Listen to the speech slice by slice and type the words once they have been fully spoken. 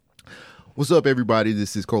What's up, everybody?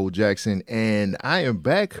 This is Cole Jackson, and I am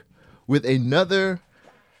back with another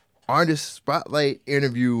artist spotlight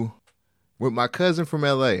interview with my cousin from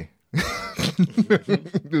LA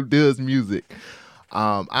who does music.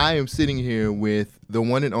 I am sitting here with the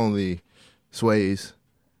one and only Suaze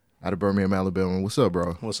out of Birmingham, Alabama. What's up,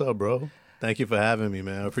 bro? What's up, bro? Thank you for having me,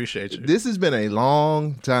 man. I appreciate you. This has been a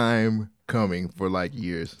long time coming for like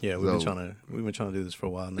years. Yeah, we've been trying to do this for a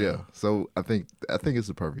while now. Yeah, so I think it's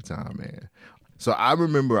the perfect time, man. So I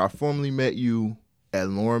remember I formally met you at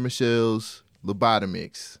Lauren Michelle's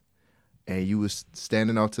Lobotomics, and you was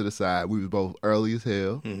standing off to the side. We was both early as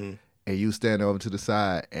hell, and you was standing over to the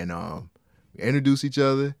side, and we introduced each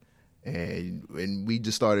other, and we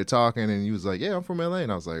just started talking, and he was like, "Yeah, I'm from LA,"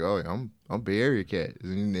 and I was like, "Oh, yeah, I'm Bay Area cat,"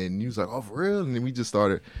 and he was like, "Oh, for real?" And then we just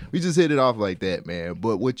hit it off like that, man.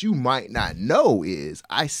 But what you might not know is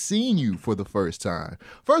I seen you for the first time.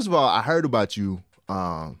 First of all, I heard about you.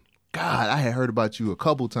 I had heard about you a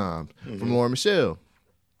couple times from Lauren Michelle.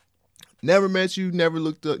 Never met you, never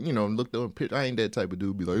looked up a picture. I ain't that type of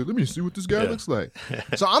dude. Be like, let me see what this guy looks like.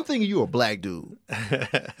 So I'm thinking you a black dude.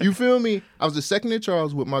 You feel me? I was the second in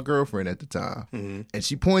Charles with my girlfriend at the time, and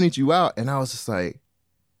she pointed you out, and I was just like,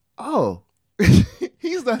 oh,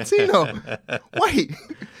 he's Latino. Wait,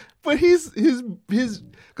 but he's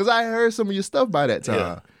because I heard some of your stuff by that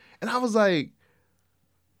time, and I was like,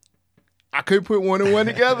 I couldn't put one and one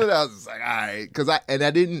together. And I was just like, all right, because I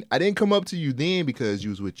didn't come up to you then because you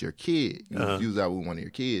was with your kid. You was out with one of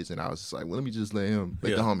your kids, and I was just like, well, let me just let the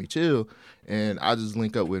homie chill, and I just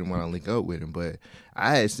link up with him when I link up with him. But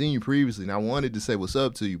I had seen you previously, and I wanted to say what's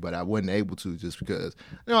up to you, but I wasn't able to just because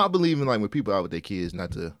I believe in like when people out with their kids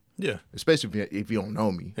not to. Yeah. Especially if you don't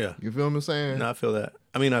know me. Yeah. You feel what I'm saying? No, I feel that.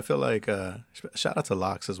 I mean, I feel like shout out to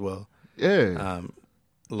Locks as well. Yeah.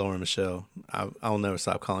 Lauren Michelle. I'll never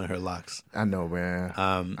stop calling her Locks. I know, man.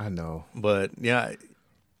 I know. But yeah,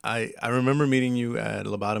 I remember meeting you at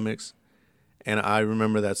Lobotomics, and I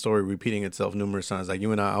remember that story repeating itself numerous times. Like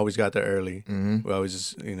you and I always got there early. We always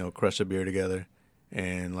just crushed a beer together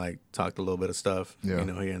and like talked a little bit of stuff. Here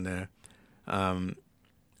and there.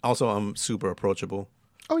 Also, I'm super approachable.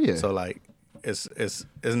 Oh yeah. So like it's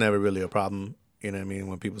never really a problem. You know what I mean?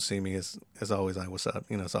 When people see me, it's always like, "What's up?"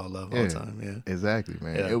 It's all love all the time. Yeah, exactly,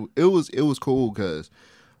 man. Yeah. It was cool because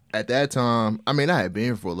at that time, I mean, I had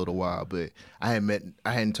been for a little while, but I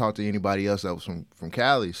hadn't talked to anybody else that was from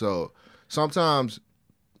Cali. So sometimes,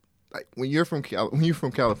 like when you're from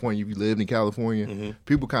California, if you lived in California,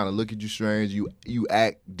 people kind of look at you strange. You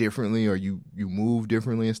act differently, or you move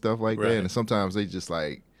differently and stuff like that. And sometimes they just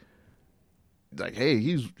like, hey,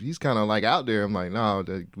 he's kind of like out there. I'm like, no,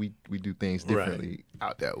 we do things differently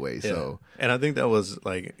out that way. Yeah. So, and I think that was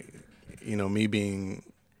like, me being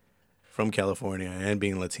from California and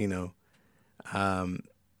being Latino. I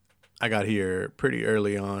got here pretty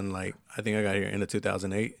early on. Like I think I got here in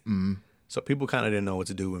 2008. So people kind of didn't know what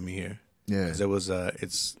to do with me here. Yeah, because it was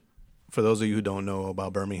it's. For those of you who don't know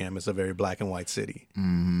about Birmingham, it's a very black and white city.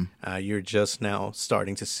 You're just now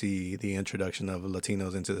starting to see the introduction of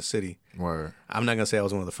Latinos into the city. Word. I'm not going to say I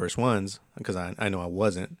was one of the first ones because I know I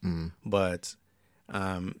wasn't. But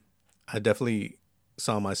I definitely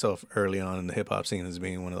saw myself early on in the hip-hop scene as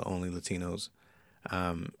being one of the only Latinos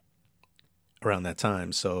around that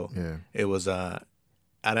time. So it was, I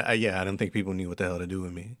didn't think people knew what the hell to do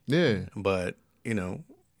with me. Yeah. But, in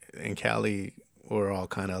Cali, we're all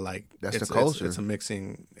kind of like that's the culture. It's a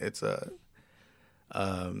mixing. It's a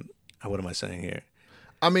what am I saying here?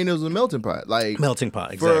 I mean, it was a melting pot. Like melting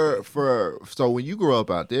pot. Exactly. So when you grew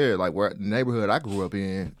up out there, like where the neighborhood I grew up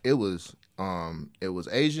in, it was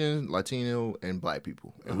Asian, Latino, and black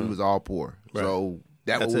people, and we was all poor. Right. So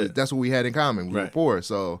that's what we had in common. We were poor,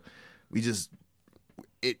 so we just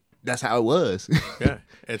that's how it was. Yeah,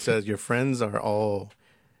 it says your friends are all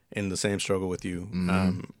in the same struggle with you.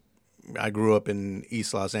 I grew up in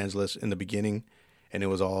East Los Angeles in the beginning, and it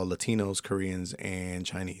was all Latinos, Koreans, and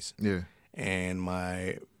Chinese. Yeah. And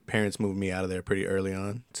my parents moved me out of there pretty early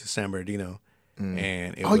on to San Bernardino.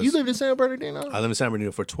 And you lived in San Bernardino? I lived in San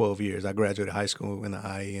Bernardino for 12 years. I graduated high school in the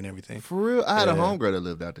IE and everything. For real? I had a homegirl that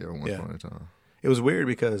lived out there at one point in time. It was weird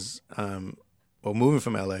because, moving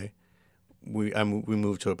from LA, we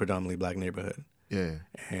moved to a predominantly black neighborhood. Yeah.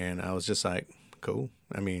 And I was just like, cool.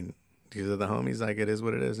 I mean, these are the homies. Like, it is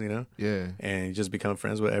what it is, Yeah. And you just become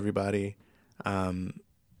friends with everybody. And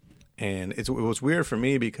it was weird for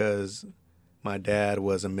me because my dad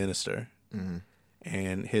was a minister.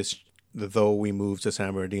 And though we moved to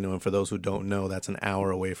San Bernardino, and for those who don't know, that's an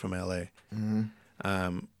hour away from LA.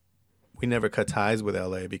 We never cut ties with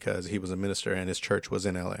LA because he was a minister and his church was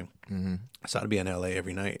in LA. So I'd be in LA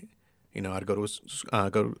every night. You know, I'd go to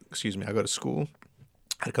school.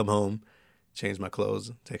 I'd come home, change my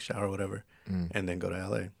clothes, take a shower, whatever, and then go to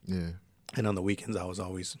LA. Yeah. And on the weekends, I was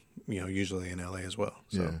always, usually in LA as well.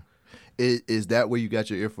 So. Yeah. Is that where you got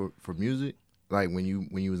your ear for music? Like when you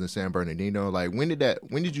was in San Bernardino? Like when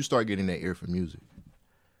did you start getting that ear for music?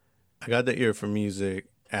 I got the ear for music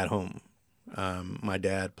at home. My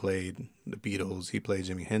dad played the Beatles. He played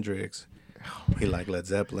Jimi Hendrix. He liked Led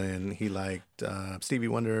Zeppelin. He liked Stevie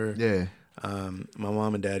Wonder. Yeah. My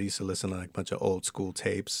mom and dad used to listen to like a bunch of old school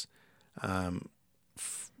tapes. I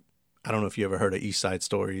don't know if you ever heard of East Side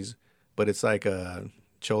Stories, but it's like a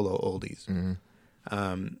cholo oldies.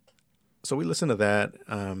 Mm-hmm. So we listened to that,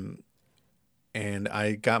 and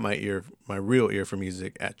I got my real ear for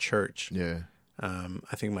music at church. Yeah.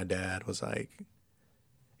 I think my dad was like,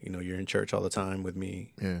 you're in church all the time with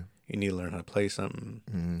me. Yeah. You need to learn how to play something.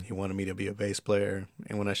 Mm-hmm. He wanted me to be a bass player,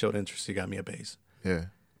 and when I showed interest, he got me a bass. Yeah.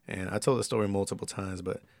 And I told the story multiple times,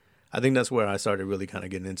 but I think that's where I started really kind of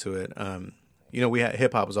getting into it.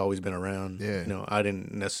 Hip hop has always been around. Yeah. I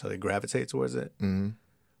didn't necessarily gravitate towards it,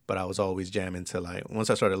 but I was always jamming to like once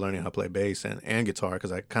I started learning how to play bass and guitar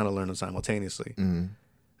because I kind of learned them simultaneously.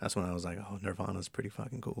 That's when I was like, oh, Nirvana's pretty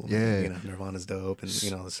fucking cool. Yeah. Nirvana's dope, and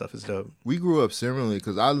this stuff is dope. We grew up similarly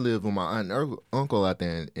because I lived with my aunt and uncle out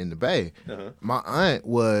there in the Bay. Uh-huh. My aunt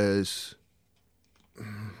was,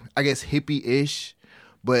 I guess, hippie-ish,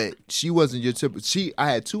 but she wasn't your typical. I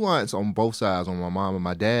had two aunts on both sides, on my mom and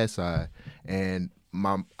my dad's side, and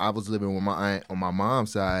I was living with my aunt on my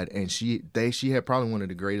mom's side, and she had probably one of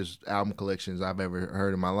the greatest album collections I've ever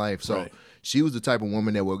heard in my life. So she was the type of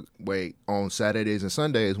woman that would wait on Saturdays and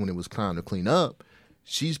Sundays when it was time to clean up.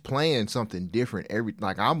 She's playing something different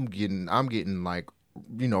I'm getting like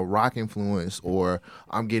rock influence, or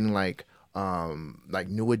I'm getting like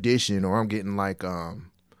New Edition, or I'm getting like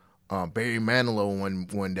Barry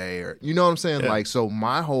Manilow one day, or you know what I'm saying? Yeah.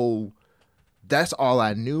 So that's all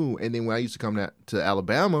I knew. And then when I used to come to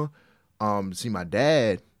Alabama to see my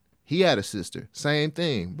dad, he had a sister, same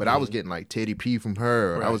thing. But I was getting like Teddy P from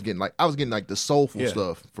her. Right. I was getting like the soulful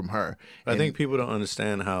stuff from her. I think people don't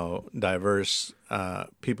understand how diverse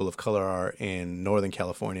people of color are in Northern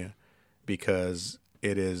California, because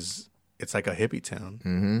it's like a hippie town.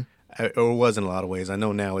 Mm-hmm. Or it was in a lot of ways. I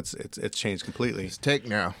know now it's changed completely. It's tech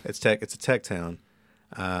now. It's a tech town.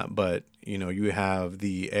 But you have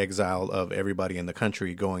the exile of everybody in the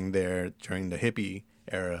country going there during the hippie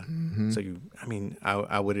era. Mm-hmm. So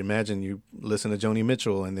I would imagine you listen to Joni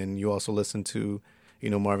Mitchell, and then you also listen to,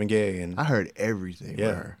 Marvin Gaye, and I heard everything. Yeah,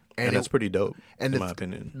 with her. And that's pretty dope. And in my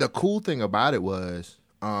opinion, the cool thing about it was,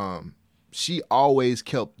 she always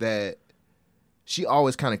kept that. She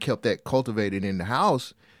always kind of kept that cultivated in the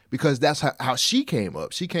house. Because that's how she came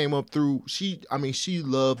up. She came up through, she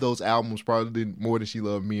loved those albums probably more than she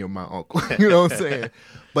loved me and my uncle. You know what I'm saying?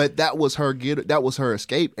 But that was her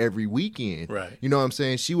escape every weekend. Right. You know what I'm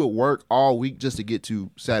saying? She would work all week just to get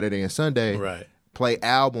to Saturday and Sunday. Right. Play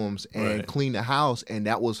albums and clean the house. And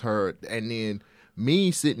that was her. And then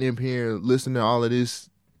me sitting in here listening to all of this,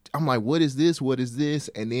 I'm like, what is this? What is this?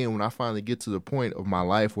 And then when I finally get to the point of my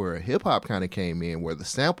life where hip hop kind of came in, where the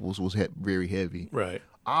samples was very heavy. Right.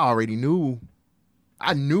 I knew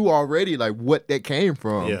already like what that came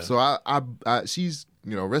from. Yeah. So I she's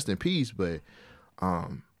rest in peace, but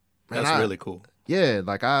that's really cool. Yeah,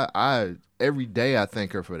 like I every day I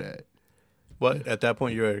thank her for that. Well, at that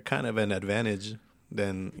point you're kind of an advantage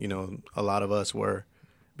than a lot of us were,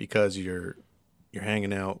 because you're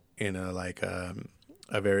hanging out in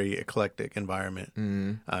a very eclectic environment,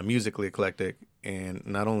 musically eclectic, and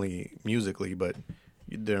not only musically but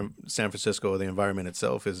San Francisco, the environment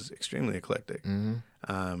itself is extremely eclectic.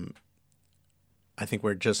 Mm-hmm. I think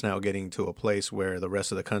we're just now getting to a place where the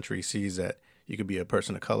rest of the country sees that you could be a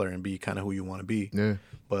person of color and be kind of who you want to be. Yeah.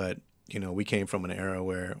 But, we came from an era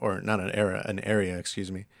an area,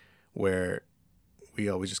 where we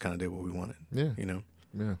always just kind of did what we wanted. Yeah.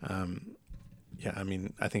 Yeah.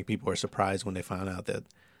 I think people are surprised when they found out that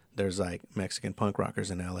there's like Mexican punk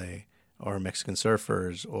rockers in LA, or Mexican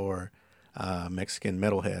surfers, or Mexican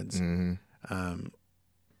metalheads. Mm-hmm.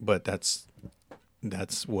 But that's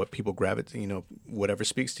what people gravitate, whatever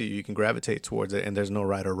speaks to you, you can gravitate towards it, and there's no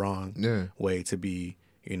right or wrong way to be,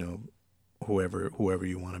 whoever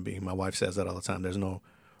you want to be. My wife says that all the time. There's no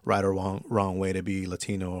right or wrong way to be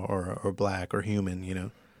Latino or black or human,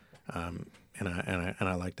 and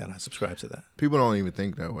I like that. I subscribe to that. People don't even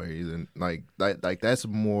think that way either. Like that's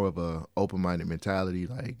more of a open-minded mentality.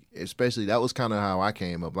 Like, especially that was kind of how I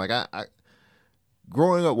came up. Like I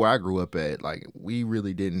growing up where I grew up at, like we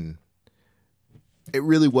really didn't. It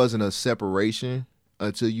really wasn't a separation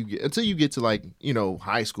until you get to like,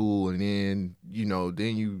 high school, and then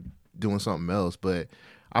then you doing something else. But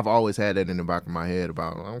I've always had that in the back of my head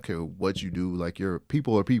about, I don't care what you do, like your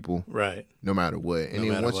people are people, right? No matter what. And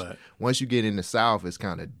then once you get in the South, it's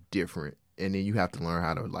kind of different, and then you have to learn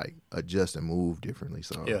how to like adjust and move differently.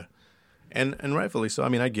 So yeah, and rightfully so. I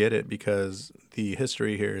mean, I get it, because the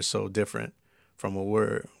history here is so different from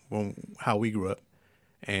how we grew up,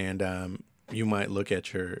 and you might look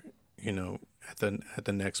at your at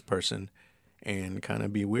the next person and kind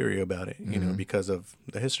of be weary about it, because of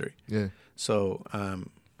the history. Yeah. So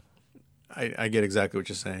I get exactly what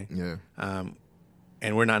you're saying. Yeah.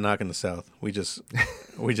 And we're not knocking the South. We just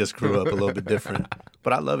grew up a little bit different.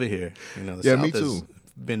 But I love it here. The South me too. has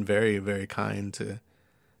been very, very kind to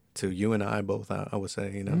you and I both. I would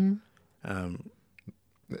say,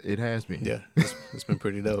 It has been. Yeah, it's been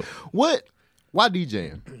pretty dope. Why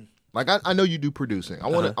DJing? Like I know you do producing. I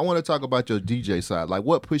want to talk about your DJ side. Like,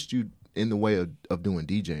 what pushed you in the way of doing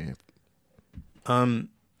DJing?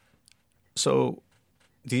 So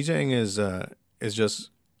DJing is just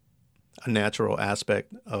a natural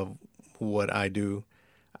aspect of what I do.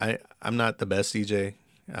 I'm not the best DJ.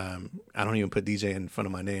 I don't even put DJ in front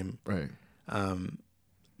of my name. Right.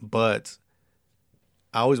 But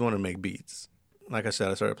I always wanted to make beats. Like I said,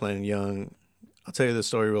 I started playing young. I'll tell you this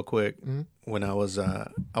story real quick. Mm-hmm. When I was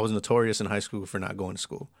notorious in high school for not going to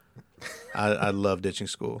school. I loved ditching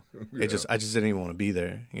school. Yeah. I just didn't even want to be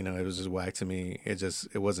there. It was just whack to me. It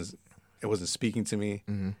wasn't speaking to me.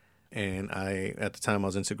 Mm-hmm. And at the time I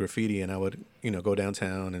was into graffiti, and I would, go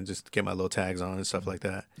downtown and just get my little tags on and stuff like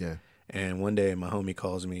that. Yeah. And one day my homie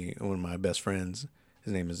calls me, one of my best friends,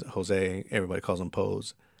 his name is Jose. Everybody calls him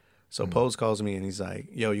Pose. So Pose calls me and he's like,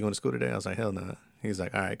 "Yo, you going to school today?" I was like, "Hell no." Nah. He's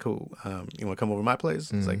like, "All right, cool. You want to come over to my place?"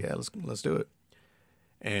 Mm-hmm. He's like, "Yeah, let's do it."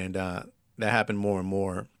 And that happened more and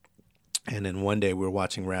more. And then one day we were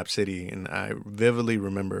watching Rap City, and I vividly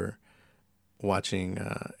remember watching,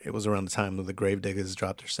 it was around the time that the Gravediggers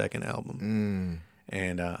dropped their second album.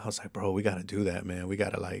 And I was like, "Bro, we got to do that, man. We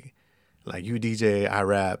got to like you DJ, I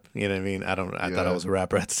rap." You know what I mean? I thought I was a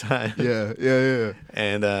rapper at the time. Yeah.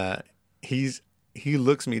 And he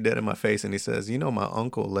looks me dead in my face and he says, "My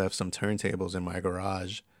uncle left some turntables in my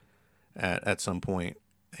garage at some point."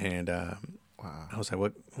 And wow. I was like,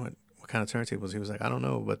 what kind of turntables? He was like, "I don't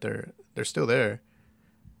know, but they're still there."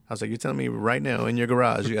 I was like, "You're telling me right now in your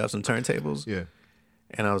garage you have some turntables?" Yeah.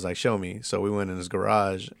 And I was like, "Show me." So we went in his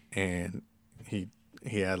garage, and he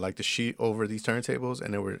had like the sheet over these turntables,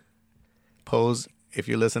 and there were, Pose, if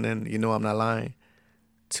you're listening, I'm not lying,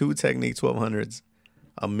 2 Technique 1200s,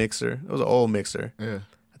 a mixer. It was an old mixer. Yeah.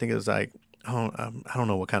 I think it was like, I don't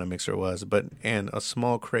know what kind of mixer it was, and a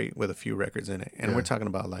small crate with a few records in it. And we're talking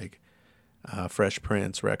about like Fresh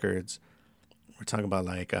Prince records. We're talking about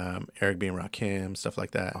like Eric B. and Rakim, stuff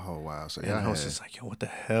like that. Oh wow! So I was just like, "Yo, what the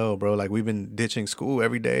hell, bro? Like, we've been ditching school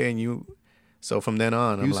every day, and you." So from then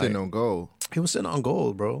on, he was sitting on gold. He was sitting on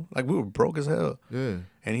gold, bro. Like, we were broke as hell. Yeah.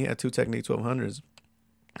 And he had 2 Technique 1200s.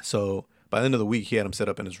 So by the end of the week, he had them set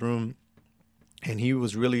up in his room, and he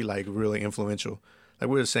was really influential. Like,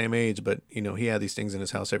 we're the same age, but he had these things in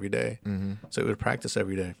his house every day. Mm-hmm. So he would practice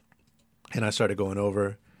every day, and I started going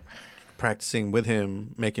over, practicing with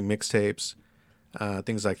him, making mixtapes.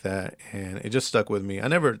 Things like that, and it just stuck with me. I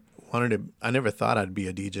never thought I'd be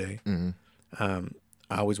a DJ. Mm-hmm.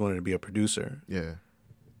 I always wanted to be a producer. Yeah.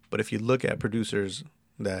 But if you look at producers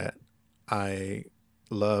that I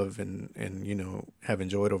love and have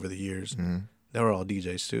enjoyed over the years, they were all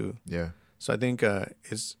DJs too. Yeah. So I think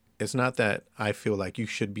it's not that I feel like you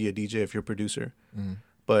should be a DJ if you're a producer,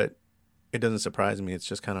 but it doesn't surprise me. It's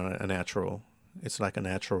just kind of a natural. It's like a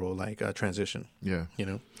natural transition. Yeah.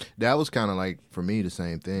 That was kind of like, for me, the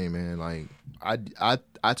same thing, man. Like,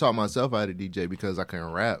 I taught myself how to DJ because I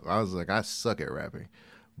couldn't rap. I was like, I suck at rapping.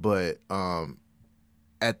 But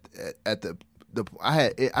it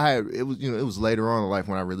was later on in life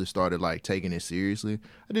when I really started like taking it seriously.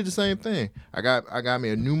 I did the same thing. I got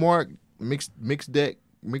me a Newmark mixtape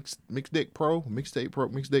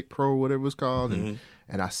pro, whatever it's called, and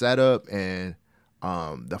I sat up, and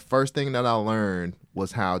the first thing that I learned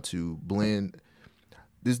was how to blend.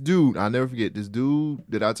 This dude, I'll never forget, this dude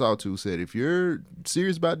that I talked to said, if you're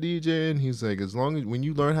serious about DJing, he's like, as long as when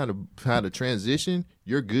you learn how to transition,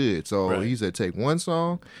 you're good. So He said, take one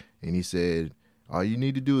song, and he said, all you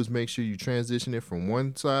need to do is make sure you transition it from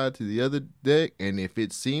one side to the other deck, and if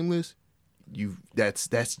it's seamless, you've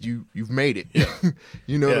made it. Yeah.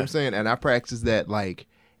 You know what I'm saying? And I practiced that like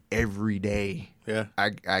every day. Yeah.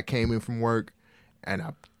 I came in from work, and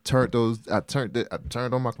I turned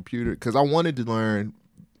on my computer because I wanted to learn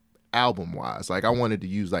album wise. Like I wanted to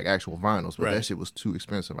use like actual vinyls, but Right. that shit was too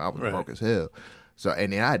expensive. I was Right. broke as hell. So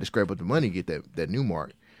and then I had to scrape up the money to get that new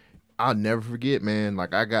mark. I'll never forget, man.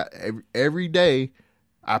 Like I got every day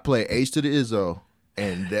I play H to the Izzo,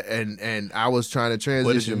 and I was trying to transition.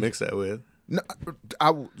 What did you mix that with? No,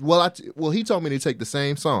 he told me to take the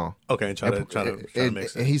same song. Okay, and try to mix And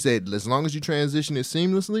it. he said, as long as you transition it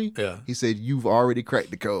seamlessly, Yeah. he said you've already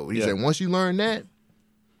cracked the code. He Yeah. said once you learn that,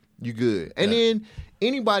 you good. And Yeah. then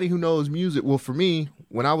anybody who knows music, well, for me,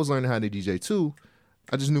 when I was learning how to DJ too,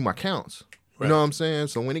 I just knew my counts. You know what I'm saying?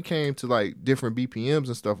 So when it came to like different BPMs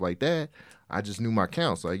and stuff like that, I just knew my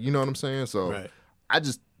counts. Like, you know what I'm saying? So Right. I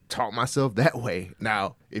just taught myself that way.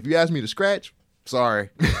 Now, if you ask me to scratch, sorry,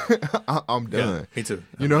 I'm done. Me too.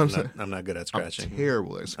 You know what I'm saying? I'm not good at scratching. I'm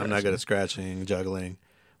terrible at scratching. I'm not good at scratching, juggling.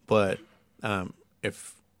 But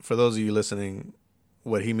if for those of you listening,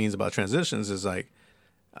 what he means about transitions is like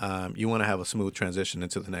you want to have a smooth transition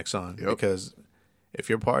into the next song. Yep. Because if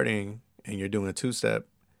you're partying and you're doing a two-step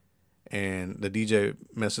and the DJ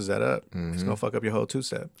messes that up, it's gonna fuck up your whole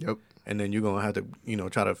two-step. Yep. And then you're gonna have to,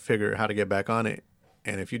 try to figure how to get back on it.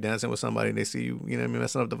 And if you're dancing with somebody and they see you,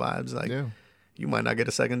 messing up the vibes, like you might not get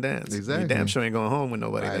a second dance. Exactly. You damn sure ain't going home with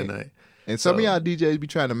nobody that night. And some of y'all DJs be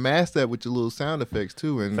trying to mask that with your little sound effects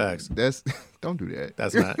too. And Facts. That's don't do that.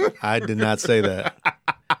 That's not. I did not say that.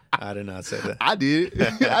 I did not say that. I did.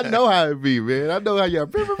 I know how it be, man. I know how y'all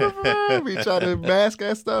be trying to mask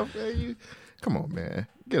that stuff. Man. Come on, man.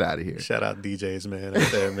 Get out of here. Shout out DJs, man,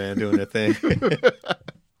 out there, man, doing their thing.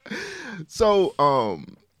 So,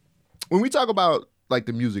 when we talk about like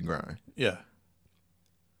the music grind, Yeah.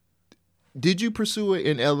 did you pursue it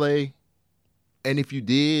in LA? And if you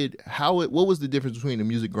did, what was the difference between the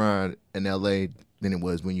music grind in LA than it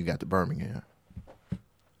was when you got to Birmingham?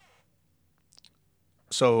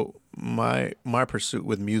 So my pursuit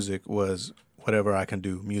with music was whatever I can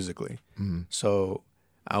do musically. Mm-hmm. So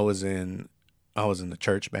I was in the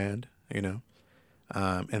church band, and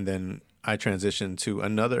then I transitioned to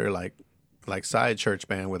another like side church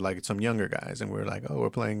band with like some younger guys, and we're like, we're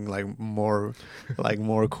playing like more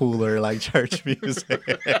cooler like church music.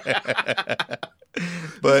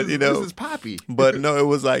 But this is poppy. But no, it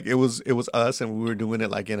was us, and we were doing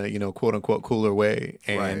it like in a quote unquote cooler way,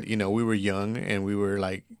 and Right. we were young, and we were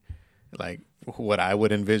like what I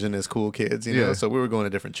would envision as cool kids, Yeah. So we were going to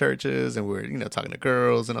different churches, and we were talking to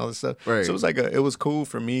girls and all this stuff. Right. So it was it was cool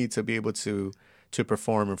for me to be able to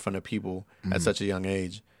perform in front of people at such a young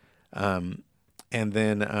age, and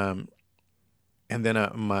then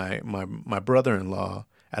my brother-in-law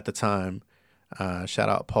at the time. Shout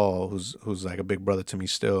out Paul, who's like a big brother to me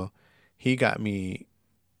still. He got me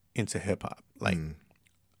into hip hop. Like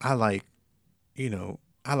I like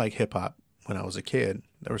hip hop when I was a kid.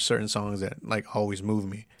 There were certain songs that like always moved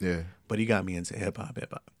me. Yeah. But he got me into hip hop.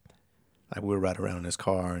 Like we would ride around in his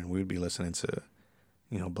car and we'd be listening to,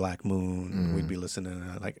 Black Moon. We'd be listening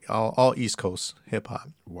to like all East Coast hip hop.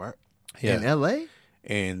 What? Yeah. In LA?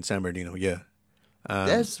 In San Bernardino, yeah.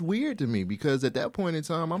 That's weird to me because at that point in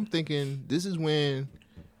time, I'm thinking this is when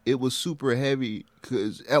it was super heavy.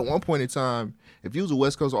 Because at one point in time, if you was a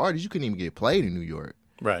West Coast artist, you couldn't even get played in New York.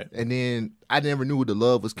 Right. And then I never knew what the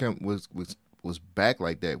love was back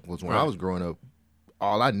like that. Was when I was growing up,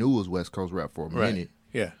 all I knew was West Coast rap for a minute.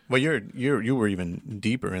 Yeah. Well, you were even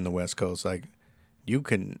deeper in the West Coast. Like you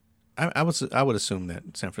can, I would assume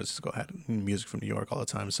that San Francisco had music from New York all the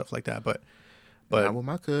time and stuff like that. But Not with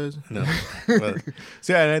my cousin. no. But,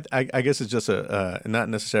 see, I guess it's just a not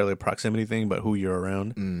necessarily a proximity thing, but who you're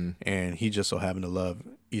around. And he just so happened to love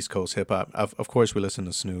East Coast hip hop. Of course, we listen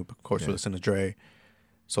to Snoop. Of course, we listen to Dre,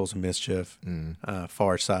 Souls of Mischief,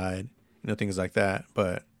 Far Side, things like that.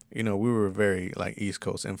 But we were very like East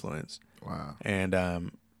Coast influenced. Wow. And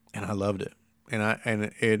I loved it.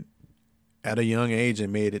 And it at a young age it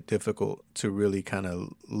made it difficult to really kind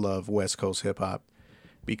of love West Coast hip hop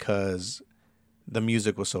because the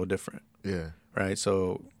music was so different. Yeah. Right.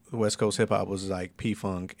 So West Coast hip hop was like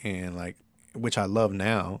P-Funk and like, which I love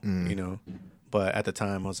now, but at the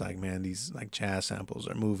time I was like, man, these like jazz samples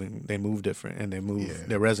are moving. They move different and they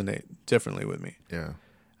resonate differently with me. Yeah.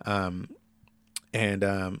 So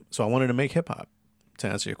I wanted to make hip hop. To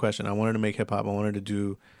answer your question, I wanted to make hip hop. I wanted to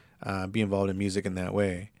do, be involved in music in that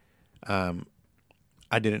way. I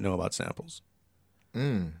didn't know about samples.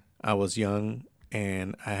 I was young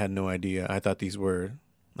and I had no idea. I thought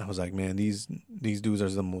I was like, man, these dudes are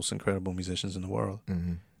the most incredible musicians in the world,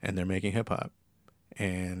 and they're making hip hop,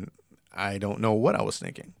 and I don't know what I was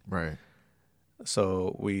thinking. Right.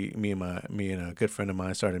 So me and a good friend of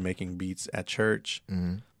mine started making beats at church,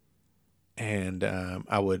 and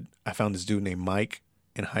I found this dude named Mike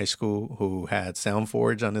in high school who had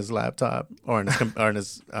SoundForge on his laptop or on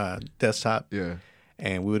his desktop. Yeah.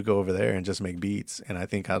 And we would go over there and just make beats. And I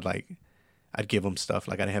think I'd give him stuff.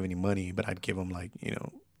 Like I didn't have any money, but I'd give him like, you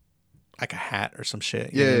know, like a hat or some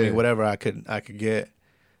shit. You know what I mean? Whatever I could get,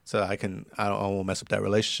 so I won't mess up that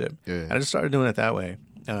relationship. Yeah. And I just started doing it that way.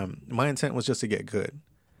 My intent was just to get good,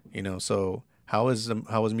 you know. So how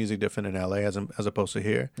was music different in LA as opposed to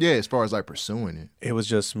here? Yeah, as far as like pursuing it, it was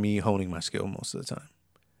just me honing my skill most of the time.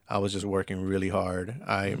 I was just working really hard.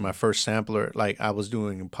 My first sampler, like I was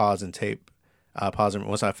doing pause and tape.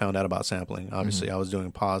 Once I found out about sampling, obviously I was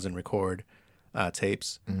doing pause and record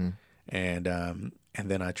tapes, and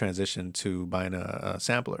then I transitioned to buying a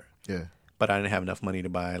sampler. Yeah. But I didn't have enough money to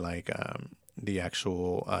buy like the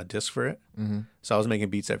actual disc for it. So I was making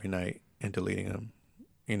beats every night and deleting them,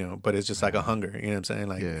 you know. But it's just like a hunger, you know what I'm saying?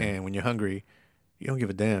 Like, and when you're hungry, you don't give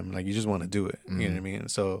a damn. Like you just want to do it. You know what I mean?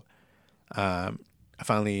 So I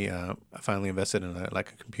finally invested in a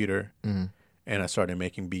computer. And I started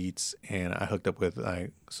making beats, and I hooked up with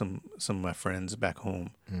like some of my friends back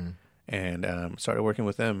home, and started working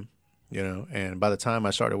with them, you know. And by the time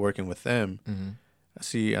I started working with them, I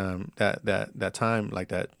see that time, like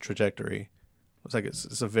that trajectory, was like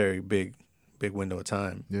it's a very big window of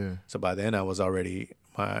time. Yeah. So by then I was already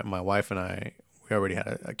my wife and I, we already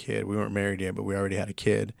had a kid. We weren't married yet, but we already had a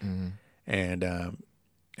kid, and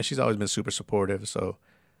she's always been super supportive. So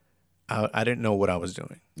I didn't know what I was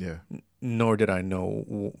doing. Yeah. Nor did I know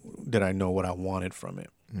what I wanted from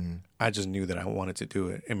it. I just knew that I wanted to do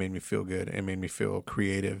it. It made me feel good. It made me feel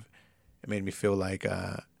creative. It made me feel like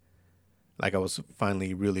I was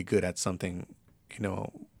finally really good at something, you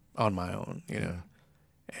know, on my own, you know.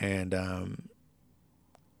 And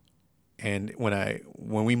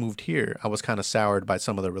when we moved here, I was kind of soured by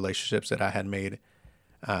some of the relationships that I had made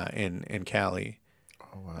in Cali.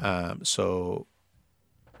 Oh, wow. So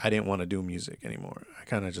I didn't want to do music anymore. I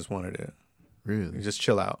kind of just wanted to really just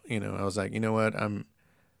chill out. You know, I was like, you know what? I'm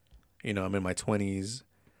in my 20s.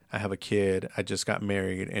 I have a kid. I just got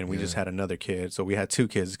married, and we just had another kid. So we had 2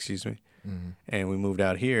 kids, excuse me. And we moved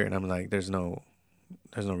out here, and I'm like, there's no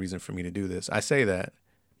reason for me to do this. I say that,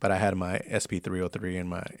 but I had my SP303 in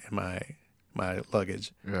my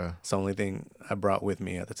luggage. Yeah. It's the only thing I brought with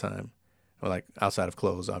me at the time, or like outside of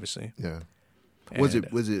clothes, obviously. Yeah. Was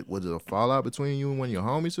it a fallout between you and one of your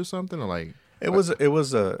homies or something, or like? It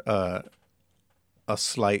was a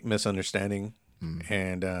slight misunderstanding,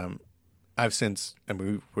 and I've since, I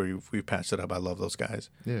mean, we've patched it up. I love those guys,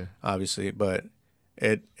 obviously, but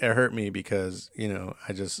it hurt me because, you know,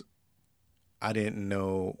 I didn't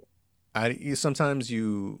know. Sometimes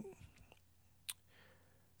you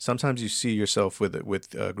see yourself with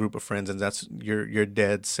a group of friends, and that's you're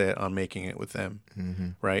dead set on making it with them,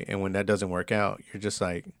 right? And when that doesn't work out, you're just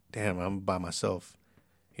like, damn, I'm by myself,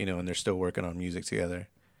 you know. And they're still working on music together,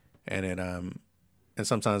 and it and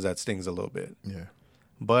sometimes that stings a little bit. Yeah.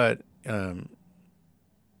 But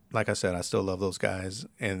like I said, I still love those guys,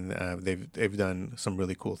 and they've done some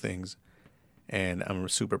really cool things, and I'm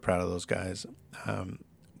super proud of those guys.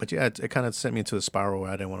 But yeah, it kind of sent me into a spiral where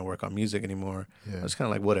I didn't want to work on music anymore. Yeah. I was kind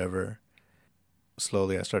of like, whatever.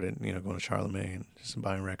 Slowly, I started, you know, going to Charlemagne, just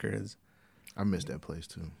buying records. I miss that place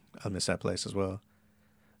too. I miss that place as well.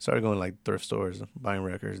 Started going like thrift stores, buying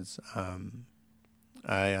records. I'm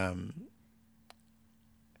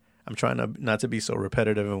trying not to be so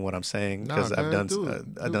repetitive in what I'm saying because I've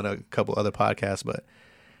done a couple other podcasts, but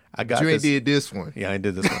I got. But you ain't did this one. Yeah, I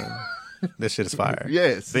did this one. This shit is fire.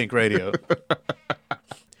 Yes. Think Radio.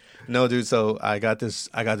 No, dude. So I got this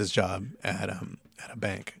job at a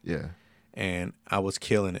bank. Yeah. And I was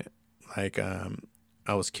killing it. Like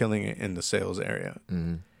I was killing it in the sales area.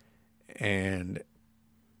 And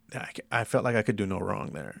I felt like I could do no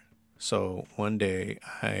wrong there. So one day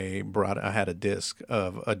I had a disc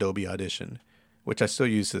of Adobe Audition, which I still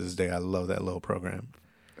use to this day. I love that little program.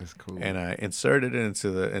 That's cool. And I inserted it into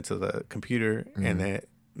the computer, and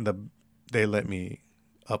they let me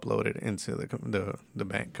upload it into the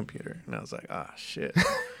bank computer, and I was like, shit.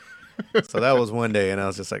 So that was one day, and I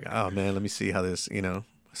was just like, oh man, let me see how this, you know.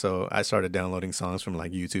 So I started downloading songs from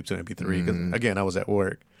like YouTube to MP3 because again, I was at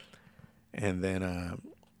work, and then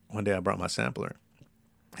one day I brought my sampler,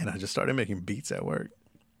 and I just started making beats at work,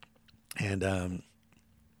 and I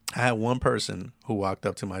had one person who walked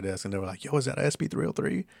up to my desk, and they were like, yo, is that a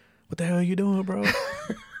SP303? What the hell are you doing, bro?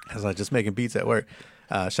 I was like, just making beats at work.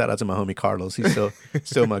 Shout out to my homie Carlos. He's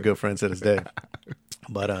still my good friend to this day.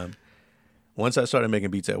 But once I started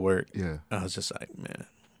making beats at work, I was just like, man,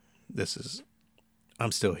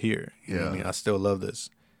 I'm still here. You know what I mean? I still love this.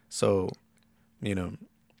 So, you know,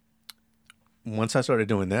 once I started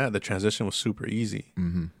doing that, the transition was super easy.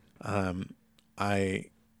 Mm-hmm.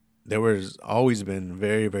 There was always been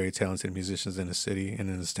very, very talented musicians in the city and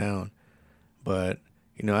in this town, but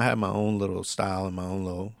I had my own little style and my own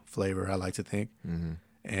little flavor, I like to think. Mm-hmm.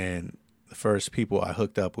 And the first people I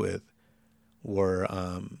hooked up with were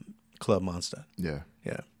Club Monster. Yeah.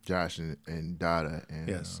 Yeah. Josh and Dada and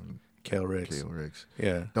yes. Kale Ricks. Kale Ricks.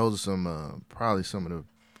 Yeah. Those are some probably some of the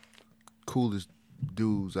coolest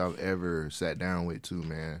dudes I've ever sat down with too,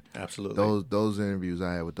 man. Absolutely. Those interviews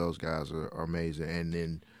I had with those guys are amazing. And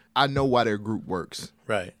then I know why their group works.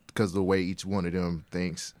 Right. Because the way each one of them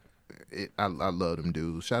thinks. I love them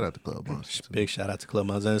dudes. Shout out to Club Monster. Big shout out to Club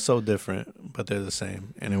Monster. It's so different, but they're the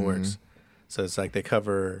same, and it works. So it's like they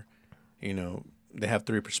cover, they have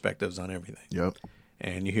 3 perspectives on everything. Yep.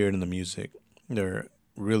 And you hear it in the music. They're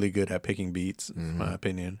really good at picking beats, in my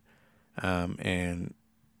opinion. And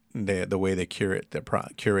the way they curate their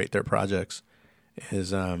projects was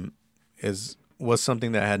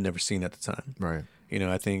something that I had never seen at the time. Right.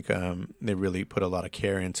 I think they really put a lot of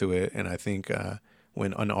care into it, and I think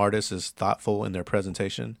when an artist is thoughtful in their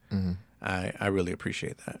presentation, I really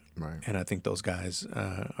appreciate that. Right. And I think those guys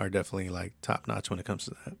are definitely like top notch when it comes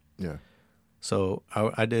to that. Yeah. So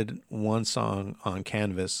I did one song on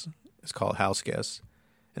Canvas. It's called House Guest.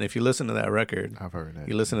 And if you listen to that record, I've heard that.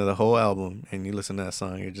 You listen to the whole album and you listen to that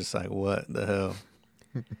song, you're just like, what the hell?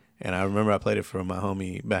 And I remember I played it for my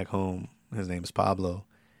homie back home. His name is Pablo.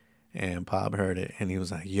 And Pop heard it and he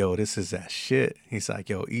was like, yo, this is that shit. He's like,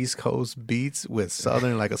 yo, East Coast beats with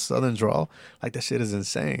Southern, like a Southern drawl. Like that shit is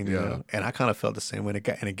insane, you know? And I kind of felt the same way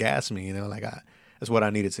and it gassed me, like that's what I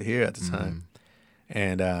needed to hear at the time.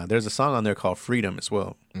 And there's a song on there called Freedom as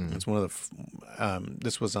well. It's one of the,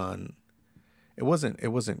 this was on, was it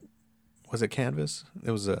Canvas?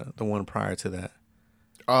 It was the one prior to that.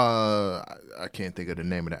 I can't think of the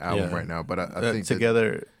name of the album right now, but I think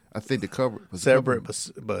Together. I think the cover was separate,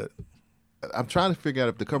 but I'm trying to figure out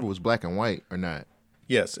if the cover was black and white or not.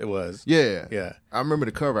 Yes, it was. Yeah. I remember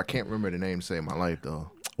the cover. I can't remember the name to save my life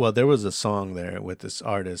though. Well, there was a song there with this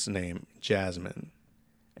artist named Jasmine,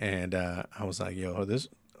 and I was like, yo,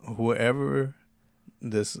 whoever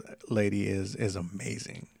this lady is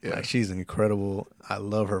amazing. Yeah. Like she's incredible. I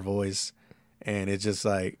love her voice, and it's just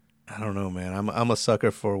like I don't know, man. I'm a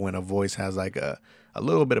sucker for when a voice has like a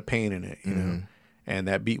little bit of pain in it, you know. And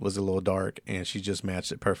that beat was a little dark, and she just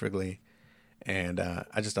matched it perfectly. And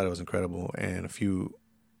I just thought it was incredible. And a few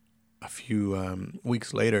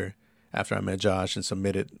weeks later, after I met Josh and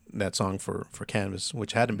submitted that song for Canvas,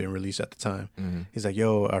 which hadn't been released at the time, he's like,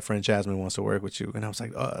 "Yo, our friend Jasmine wants to work with you." And I was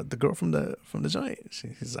like, "The girl from the joint."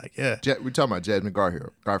 He's like, "Yeah." We're talking about Jasmine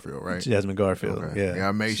Garfield, right? Jasmine Garfield. Okay. Yeah.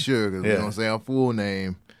 I make sure because we don't say her full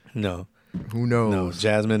name. No. Who knows? No.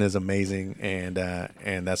 Jasmine is amazing, and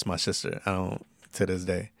that's my sister. I don't. To this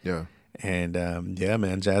day. Yeah. And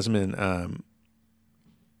man, Jasmine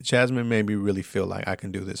made me really feel like I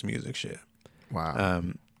can do this music shit. Wow.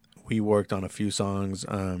 We worked on a few songs,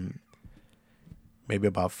 maybe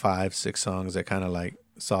about 5-6 songs that kind of like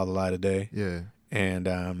saw the light of day. Yeah.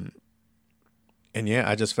 And yeah,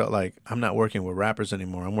 I just felt like I'm not working with rappers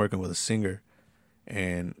anymore. I'm working with a singer,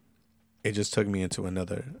 and it just took me into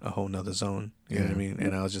a whole nother zone. You know what I mean?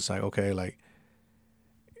 And I was just like, okay, like,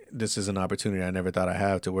 this is an opportunity I never thought I'd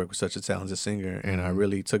have to work with such a talented singer, and I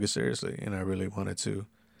really took it seriously, and I really wanted to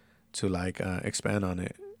like expand on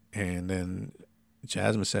it. And then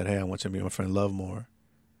Jasmine said, "Hey, I want you to be my friend Love more,"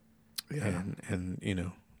 and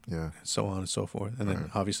so on and so forth. And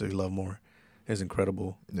then obviously Love More is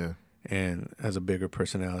incredible, and has a bigger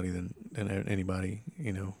personality than anybody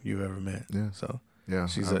you've ever met. So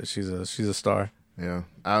she's a star. Yeah,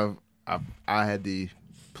 I had the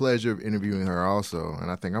pleasure of interviewing her also, and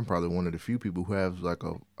I think I'm probably one of the few people who have like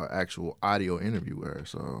a actual audio interview with her,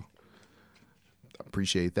 so I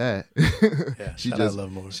appreciate that. Yeah, she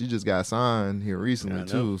just got signed here recently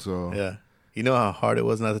too, so yeah, you know how hard it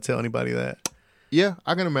was not to tell anybody that. Yeah,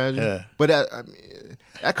 I can imagine. Yeah. But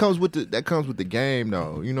that comes with the game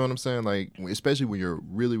though. You know what I'm saying? Like especially when you're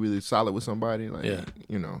really, really solid with somebody. Like Yeah.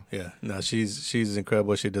 No, she's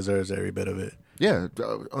incredible. She deserves every bit of it. Yeah.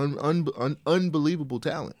 Unbelievable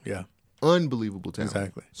talent. Yeah. Unbelievable talent.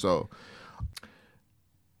 Exactly. So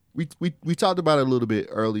we talked about it a little bit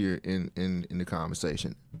earlier in the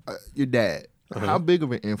conversation. Your dad, how big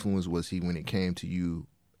of an influence was he when it came to you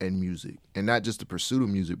and music? And not just the pursuit of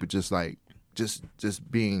music, but just like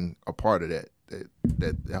just being a part of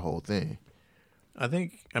that whole thing. I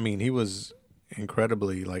mean, he was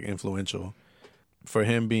incredibly like influential. For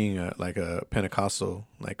him being a Pentecostal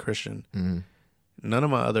like Christian, none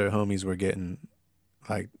of my other homies were getting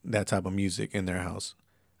like that type of music in their house.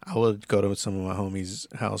 I would go to some of my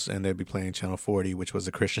homies' house and they'd be playing Channel 40, which was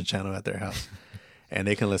a Christian channel at their house, and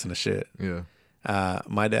they can listen to shit. Yeah.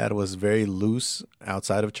 My dad was very loose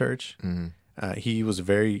outside of church. Mm-hmm. He was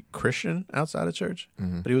very Christian outside of church,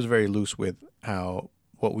 Mm-hmm. but he was very loose with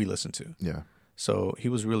what we listened to. Yeah. So he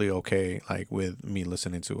was really okay, like, with me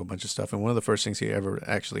listening to a bunch of stuff. And one of the first things he ever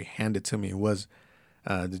actually handed to me was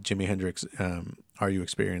the Jimi Hendrix "Are You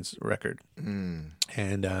Experienced" record,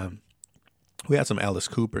 and we had some Alice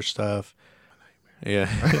Cooper stuff. Yeah,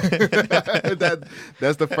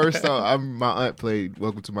 that's the first song. My aunt played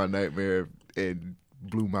 "Welcome to My Nightmare" and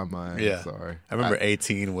blew my mind. Yeah. Sorry. I remember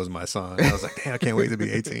 18 was my song. I was like, damn, I can't wait to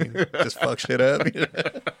be 18. Just fuck shit up.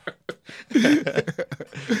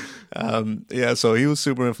 Yeah, so he was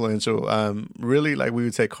super influential. Really, like, we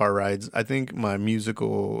would take car rides. I think my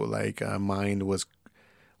musical mind was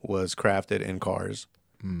crafted in cars.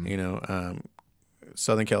 You know,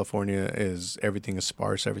 Southern California everything is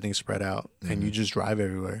sparse, everything's spread out, and you just drive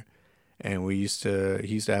everywhere. And he used to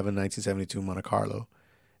have a 1972 Monte Carlo.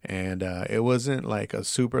 And it wasn't like a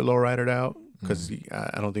super low ridered out because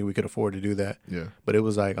I don't think we could afford to do that. Yeah. But it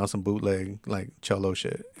was like on some bootleg, like cello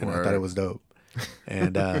shit. And I thought it was dope.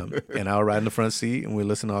 And and I would ride in the front seat and we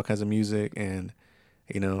listen to all kinds of music. And,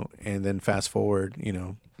 you know, and then fast forward, you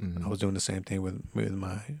know, I was doing the same thing with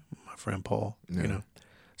my friend Paul, you know.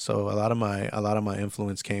 So a lot of my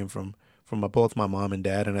influence came from both my mom and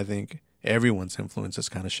dad. And I think everyone's influence is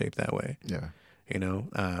kind of shaped that way. Yeah. You know,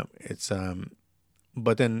 it's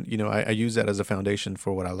but then, you know, I use that as a foundation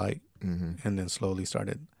for what I like, and then slowly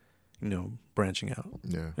started, you know, branching out.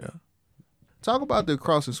 Yeah. Yeah. Talk about the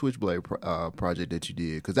Cross and Switchblade project that you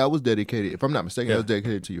did, because that was dedicated, if I'm not mistaken, that was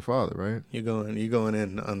dedicated to your father, right? You going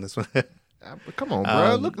in on this one? But come on,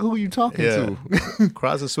 bro. Look who you talking to.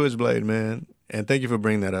 Cross and Switchblade, man. And thank you for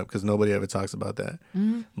bringing that up because nobody ever talks about that.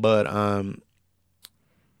 But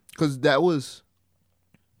because that was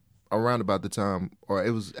around about the time, or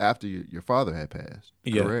it was after your father had passed,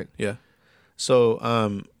 correct? Yeah. So,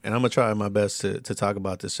 and I'm gonna try my best to talk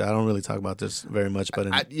about this. I don't really talk about this very much, but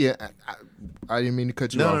I didn't mean to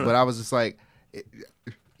cut you off, but I was just like,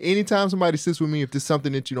 anytime somebody sits with me, if there's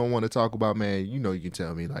something that you don't want to talk about, man, you know, you can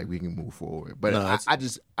tell me, like, we can move forward. But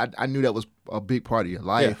I knew that was a big part of your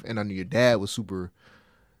life, and I knew your dad was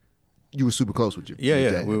you were super close with your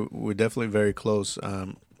dad. We're definitely very close.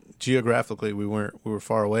 Geographically, we were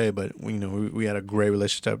far away, but we had a great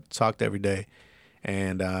relationship, talked every day.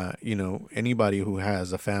 And you know, anybody who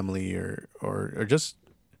has a family or just,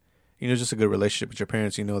 you know, just a good relationship with your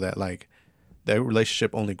parents, you know that, like, that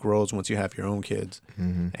relationship only grows once you have your own kids,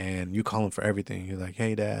 and you call them for everything. You're like,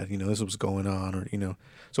 hey, Dad, you know, this is what's going on, or, you know.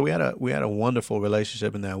 So we had a wonderful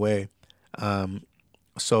relationship in that way.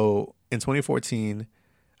 So in 2014,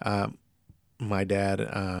 my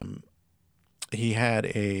dad, he had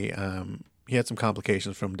some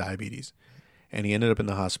complications from diabetes, and he ended up in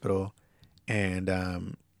the hospital.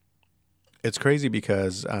 And it's crazy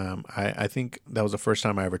because I think that was the first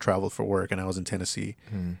time I ever traveled for work, and I was in Tennessee.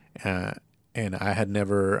 And I had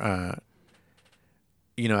never,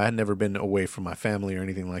 been away from my family or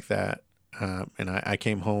anything like that. And I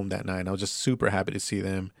came home that night, and I was just super happy to see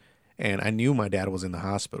them. And I knew my dad was in the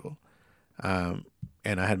hospital.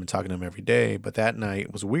 And I had been talking to him every day. But that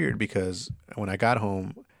night was weird because when I got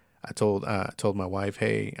home, I told my wife,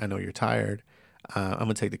 hey, I know you're tired. I'm going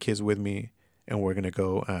to take the kids with me, and we're going to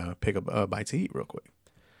go pick up a bite to eat real quick.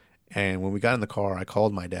 And when we got in the car, I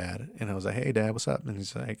called my dad, and I was like, hey, Dad, what's up? And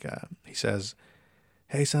he's like, he says,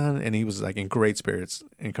 hey, son. And he was, like, in great spirits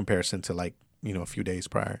in comparison to, like, you know, a few days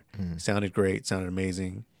prior. Sounded great, sounded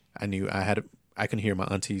amazing. I can hear my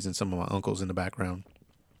aunties and some of my uncles in the background.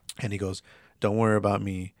 And he goes, don't worry about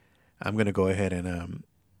me. I'm going to go ahead and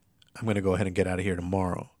get out of here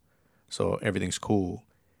tomorrow. So everything's cool.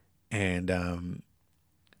 And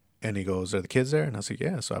he goes, are the kids there? And I was like,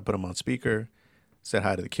 yeah. So I put him on speaker, said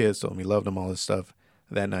hi to the kids, told him he loved them, all this stuff.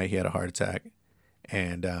 That night he had a heart attack.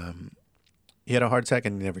 And he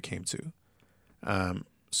never came to.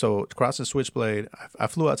 So Cross and Switchblade, I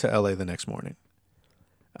flew out to LA the next morning.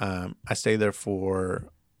 I stayed there for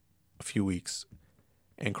a few weeks.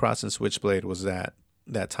 And Cross and Switchblade was that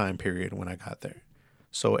time period when I got there.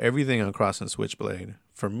 So everything on Cross and Switchblade,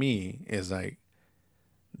 for me, is like,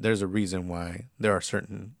 there's a reason why there are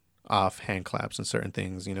certain off hand claps and certain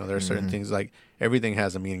things. You know, there are certain things, like, everything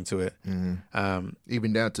has a meaning to it.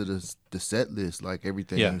 Even down to the set list, like,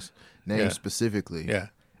 everything's named specifically. Yeah.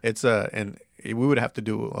 It's and we would have to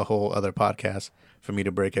do a whole other podcast for me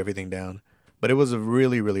to break everything down. But it was a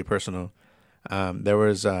really, really personal. There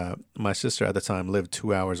was my sister at the time lived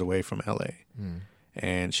 2 hours away from LA,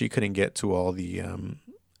 and she couldn't get to all the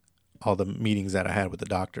all the meetings that I had with the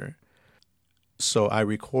doctor. So I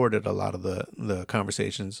recorded a lot of the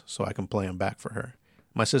conversations so I can play them back for her.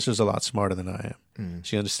 My sister's a lot smarter than I am.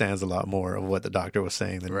 She understands a lot more of what the doctor was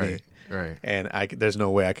saying than me. Right. And there's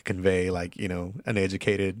no way I could convey like, an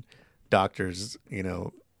educated doctor's,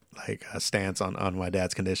 like a stance on my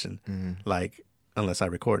dad's condition, like unless I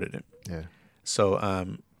recorded it. Yeah.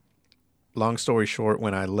 So, long story short,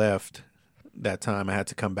 when I left that time, I had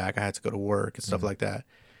to come back. I had to go to work and stuff like that.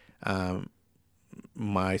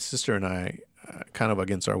 My sister and I, kind of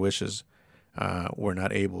against our wishes, were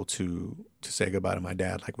not able to say goodbye to my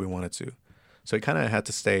dad like we wanted to. So he kind of had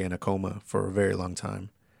to stay in a coma for a very long time.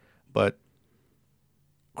 But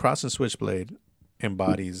Cross and Switchblade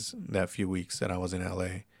embodies that few weeks that I was in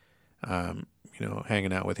LA,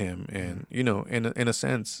 hanging out with him and, in a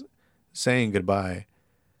sense, saying goodbye,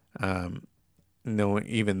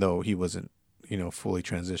 even though he wasn't, fully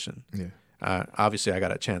transitioned. Yeah. Obviously I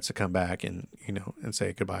got a chance to come back and, and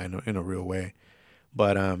say goodbye in a real way.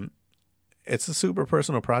 But it's a super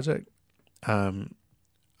personal project.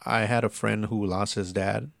 I had a friend who lost his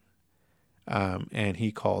dad, and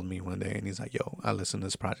he called me one day and he's like, "Yo, I listened to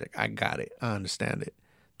this project. I got it. I understand it.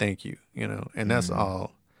 Thank you." And that's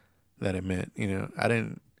all that it meant. I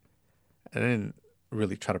didn't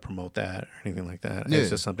really try to promote that or anything like that. Yeah. It's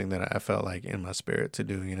just something that I felt like in my spirit to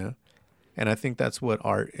do. And I think that's what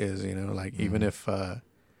art is. Like even if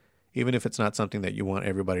it's not something that you want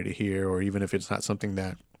everybody to hear, or even if it's not something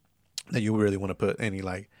that you really want to put any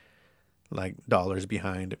like dollars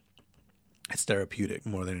behind, it's therapeutic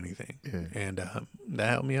more than anything. Yeah. And that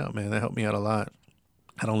helped me out, man. That helped me out a lot.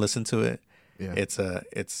 I don't listen to it. Yeah.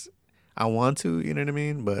 It's I want to, you know what I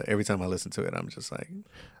mean? But every time I listen to it, I'm just like,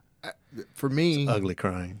 for me, ugly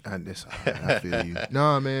crying. I feel you.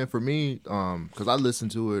 No, man, for me, because I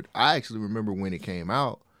listened to it, I actually remember when it came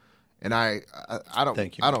out, and I don't,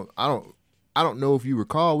 Thank you, I don't know if you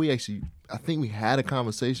recall. I think we had a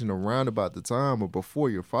conversation around about the time or before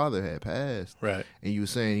your father had passed, right? And you were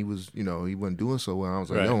saying he was, he wasn't doing so well. I was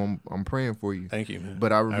like, right. "Yo, I'm praying for you." Thank you, man.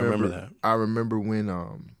 But I remember that. I remember when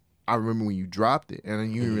you dropped it,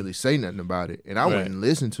 and you didn't really say nothing about it, and I went and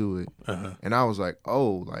listened to it, and I was like,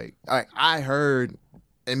 "Oh, like I heard,"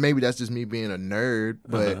 and maybe that's just me being a nerd,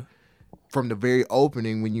 but from the very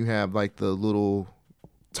opening when you have like the little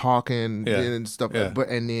talking and stuff, but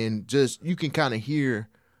and then just you can kind of hear.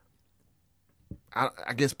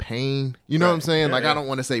 I guess pain, you know what I'm saying? Yeah, like I don't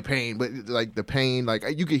want to say pain, but like the pain, like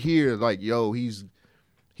you could hear, like, yo, he's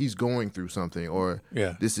going through something, or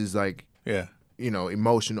this is like,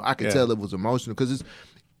 emotional. I could tell it was emotional because it's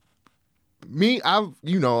me. I've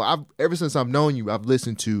ever since I've known you, I've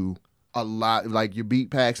listened to a lot, like your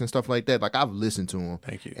beat packs and stuff like that. Like I've listened to them.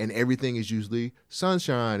 Thank you. And everything is usually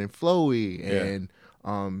sunshine and flowy and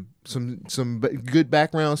some good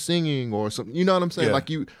background singing or something. You know what I'm saying? Like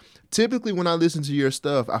you. Typically, when I listen to your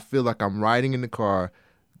stuff, I feel like I'm riding in the car,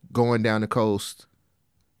 going down the coast.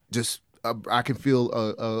 Just I can feel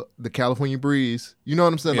the California breeze. You know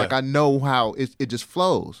what I'm saying? Like I know how it just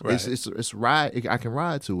flows. Right. It's ride. I can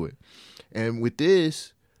ride to it. And with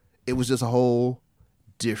this, it was just a whole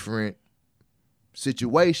different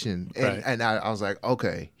situation. And and I was like,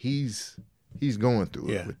 okay, he's going through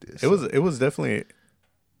it with this. It was definitely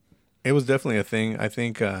a thing. I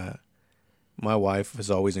think. My wife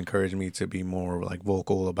has always encouraged me to be more like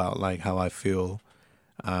vocal about like how I feel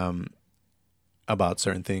about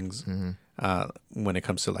certain things when it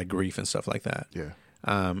comes to like grief and stuff like that. Yeah.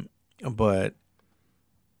 But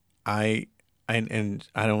I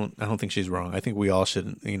don't think she's wrong. I think we all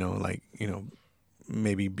should,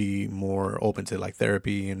 maybe be more open to like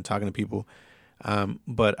therapy and talking to people.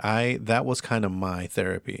 But that was kind of my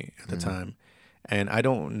therapy at the time. And I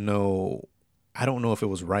don't know if it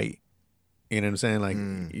was right. You know what I'm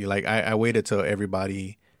saying? Like, I waited till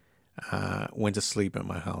everybody went to sleep at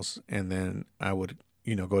my house, and then I would,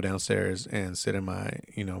 go downstairs and sit in my,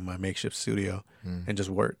 my makeshift studio and just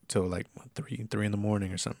work till like 3 in the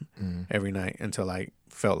morning or something every night until I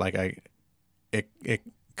felt like it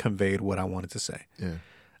conveyed what I wanted to say. Yeah.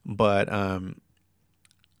 But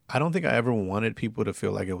I don't think I ever wanted people to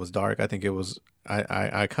feel like it was dark. I think it was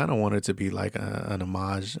I kind of wanted to be like an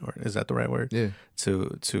homage, or is that the right word? Yeah.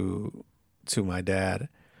 To my dad,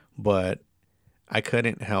 but I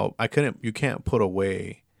couldn't help. You can't put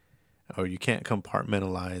away, or you can't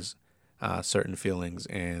compartmentalize certain feelings,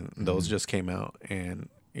 and those just came out. And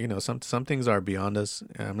some things are beyond us.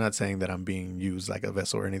 And I'm not saying that I'm being used like a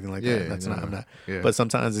vessel or anything like that. That's not. I'm not. Yeah. But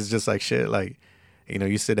sometimes it's just like shit. Like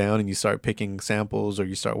you sit down and you start picking samples, or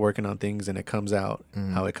you start working on things, and it comes out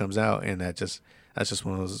how it comes out, and that's just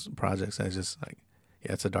one of those projects. That's just like,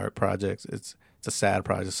 it's a dark project. it's a sad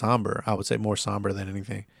project, somber. I would say more somber than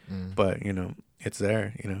anything, but you know, it's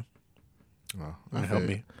there. You know, Well, it helped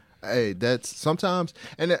me. Hey, that's sometimes,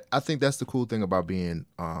 and I think that's the cool thing about being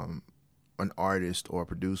an artist or a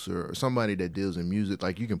producer or somebody that deals in music.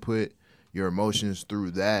 Like you can put your emotions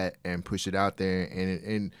through that and push it out there,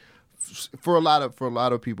 and for a lot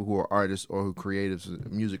of people who are artists or who creatives,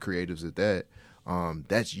 music creatives at that,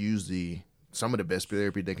 that's usually some of the best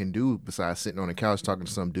therapy they can do besides sitting on a couch talking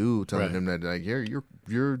to some dude telling them that like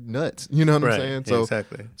you're nuts. You know what I'm saying? So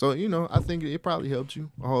exactly. So you know, I think it probably helped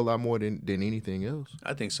you a whole lot more than anything else.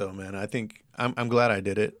 I think so, man. I think I'm glad I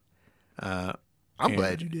did it. I'm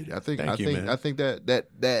glad you did it. I think man.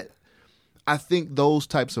 I think those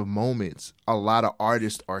types of moments a lot of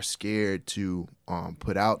artists are scared to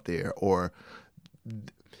put out there, or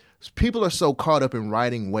people are so caught up in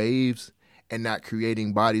riding waves and not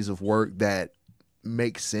creating bodies of work that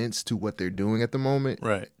make sense to what they're doing at the moment.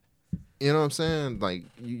 Right. You know what I'm saying? Like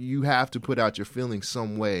you have to put out your feelings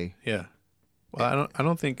some way. Yeah. Well, I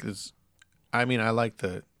don't think it's. I mean, I like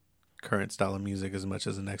the current style of music as much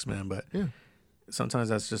as the next man, but sometimes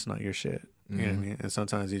that's just not your shit. You know what I mean? And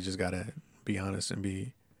sometimes you just gotta be honest and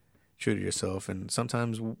be true to yourself. And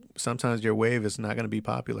sometimes your wave is not gonna be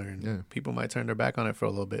popular, and people might turn their back on it for a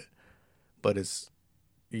little bit, but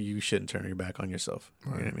you shouldn't turn your back on yourself.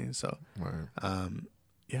 You know what I mean? So,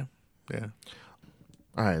 yeah.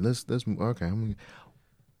 All right, let's okay.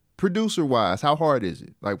 Producer wise, how hard is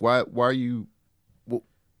it? Like, why are you?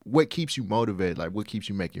 What keeps you motivated? Like, what keeps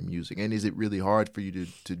you making music? And is it really hard for you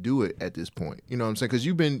to do it at this point? You know what I'm saying? Because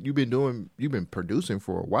you've been producing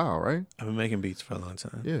for a while, right? I've been making beats for a long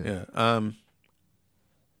time. Yeah.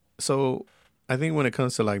 So I think when it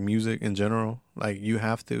comes to like music in general, like you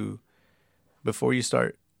have to, before you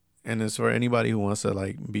start, and it's for anybody who wants to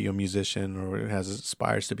like be a musician or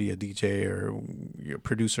aspires to be a DJ or a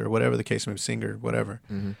producer or whatever the case may be, singer, whatever.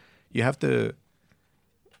 Mm-hmm. You have to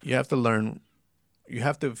learn. You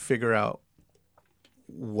have to figure out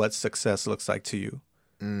what success looks like to you,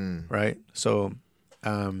 right? So,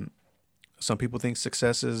 some people think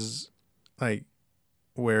success is like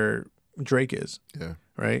where Drake is,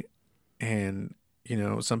 right? And you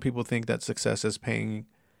know, some people think that success is paying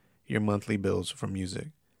your monthly bills from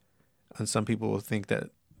music, and some people will think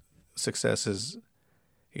that success is,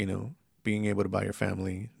 you know, being able to buy your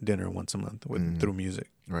family dinner once a month through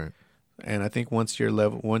music, right? And I think once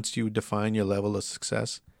you define your level of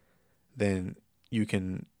success, then you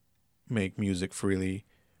can make music freely,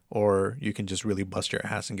 or you can just really bust your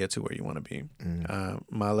ass and get to where you want to be.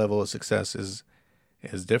 My level of success is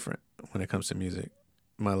different when it comes to music.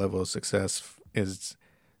 My level of success is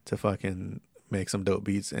to fucking make some dope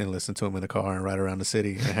beats and listen to them in the car and ride around the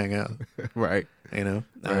city and hang out. Right. You know,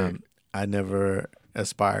 right. I never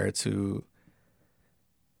aspired to.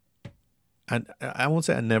 I won't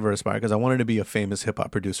say I never aspired, because I wanted to be a famous hip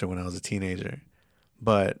hop producer when I was a teenager,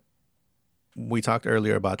 but we talked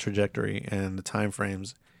earlier about trajectory and the time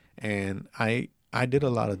frames, and I did a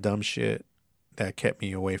lot of dumb shit that kept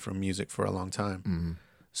me away from music for a long time.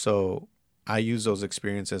 So I use those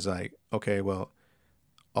experiences like, okay, well,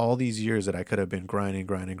 all these years that I could have been grinding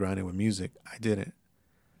with music, I didn't.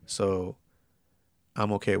 So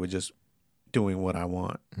I'm okay with just doing what I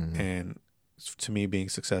want. And to me, being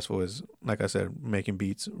successful is, like I said, making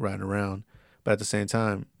beats, riding around. But at the same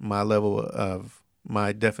time,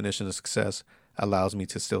 my definition of success allows me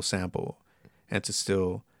to still sample and to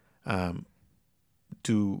still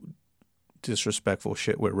do disrespectful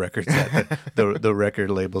shit with records that the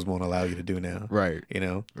record labels won't allow you to do now. Right. You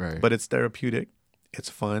know? Right. But it's therapeutic. It's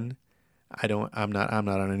fun. I'm not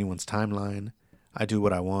on anyone's timeline. I do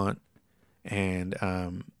what I want, and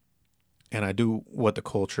I do what the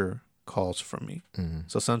culture calls from me.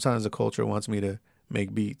 So sometimes the culture wants me to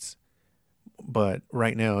make beats, but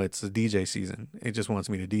right now it's the DJ season. It just wants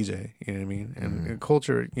me to DJ. You know what I mean? And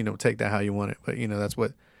culture, you know, take that how you want it. But you know, that's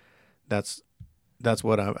what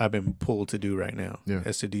I've been pulled to do right now.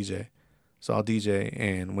 Is to DJ. So I'll DJ,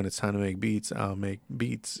 and when it's time to make beats, I'll make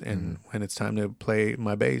beats, and when it's time to play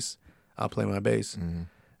my bass, I'll play my bass.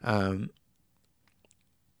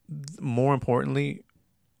 More importantly,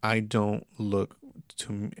 I don't look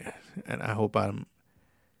to, and I hope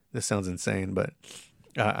this sounds insane, but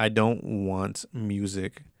I don't want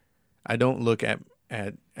music. I don't look at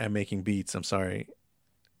making beats, I'm sorry,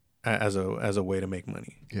 as a way to make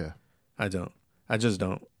money. Yeah. I don't. I just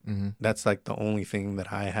don't. That's like the only thing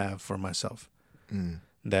that I have for myself,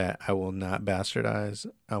 that I will not bastardize.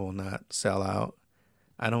 I will not sell out.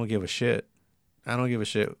 I don't give a shit. I don't give a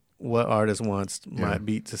shit what artist wants my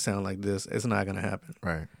beat to sound like this. It's not going to happen.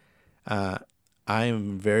 Right. I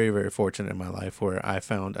am very, very fortunate in my life where I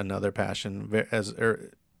found another passion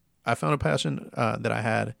I found a passion that I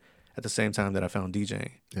had at the same time that I found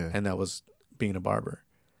DJing, and that was being a barber.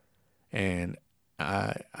 And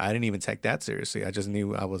I didn't even take that seriously. I just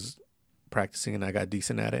knew I was practicing and I got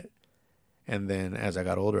decent at it. And then as I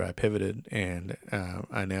got older, I pivoted, and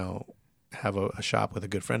I now have a shop with a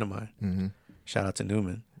good friend of mine. Mm-hmm. Shout out to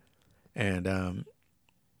Newman. And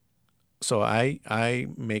so I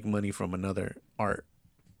make money from another art,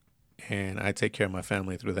 and I take care of my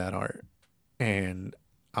family through that art, and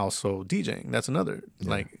also DJing. That's another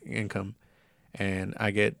like income, and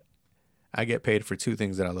I get paid for two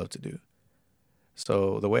things that I love to do.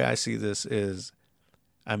 So the way I see this is,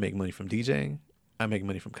 I make money from DJing, I make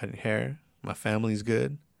money from cutting hair. My family's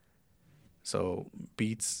good, so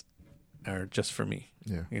beats are just for me.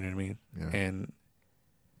 Yeah, you know what I mean. Yeah. And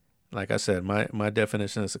like I said, my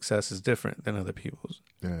definition of success is different than other people's.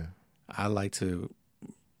 Yeah, I like to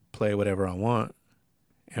play whatever I want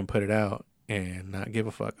and put it out and not give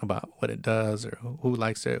a fuck about what it does or who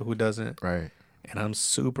likes it, who doesn't. Right. And I'm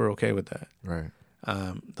super okay with that. Right.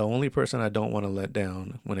 The only person I don't want to let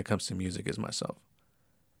down when it comes to music is myself.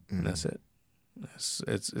 And that's it.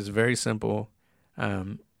 It's very simple.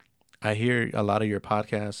 I hear a lot of your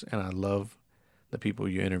podcasts, and I love the people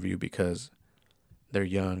you interview because they're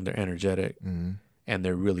young, they're energetic, and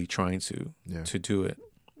they're really trying to do it.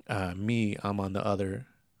 Me, I'm on the other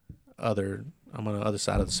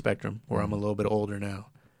side of the spectrum where I'm a little bit older now.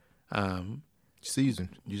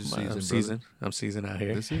 Seasoned. You just seasoned. I'm seasoned out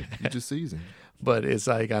here. That's it. You just seasoned. But it's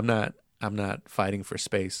like I'm not fighting for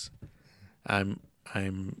space. I'm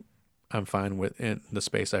fine with the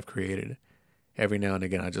space I've created. Every now and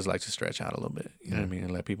again, I just like to stretch out a little bit. You know what I mean,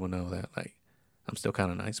 and let people know that like I'm still kind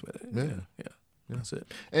of nice with it. Yeah. That's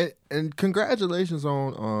it. And congratulations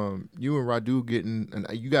on you and Radu getting. And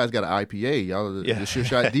you guys got an IPA. Y'all are the Sure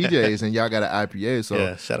Shot DJs, and y'all got an IPA. So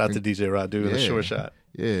yeah, shout out to DJ Radu and the Sure Shot.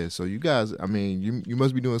 Yeah, so you guys, I mean, you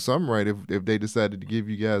must be doing something right if they decided to give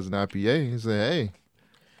you guys an IPA and say, hey.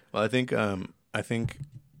 Well, I think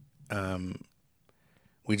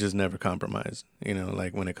we just never compromise. You know,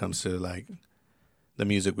 like when it comes to like the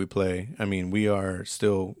music we play. I mean, we are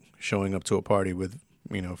still showing up to a party with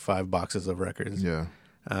 5 boxes of records. Yeah.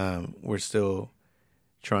 We're still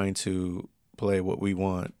trying to play what we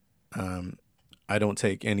want. I don't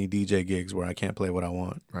take any DJ gigs where I can't play what I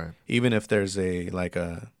want. Right. Even if there's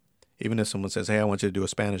even if someone says, hey, I want you to do a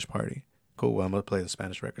Spanish party. Cool. Well, I'm going to play the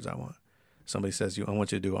Spanish records I want. Somebody says, I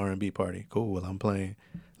want you to do R&B party. Cool. Well, I'm playing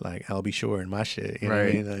like I'll Be Sure and my shit. You know what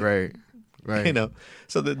I mean? Like, right.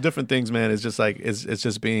 So the different things, man, is just like, it's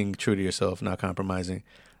just being true to yourself, not compromising.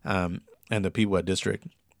 And the people at District,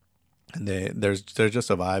 and there's just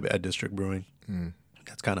a vibe at District Brewing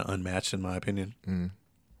that's kind of unmatched in my opinion.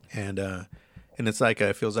 And it's like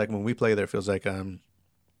it feels like when we play there, it feels like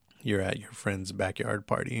you're at your friend's backyard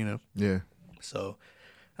party, Yeah. So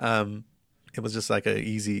it was just like a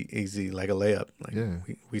easy like a layup.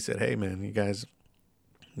 Like we said, hey man,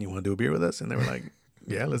 you want to do a beer with us? And they were like,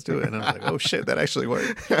 yeah, let's do it. And I was like, oh shit, that actually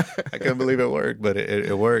worked. I couldn't believe it worked, but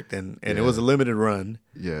it worked, and it was a limited run.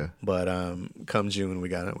 Yeah. But come June, we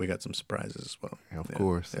got some surprises as well. Of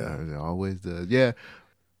course, it always does. Yeah,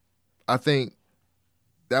 I think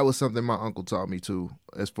that was something my uncle taught me too.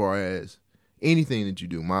 As far as anything that you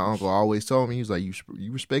do, my uncle always told me, he was like,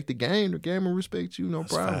 you respect the game will respect you, no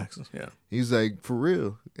That's problem. Facts. Yeah. He's like, for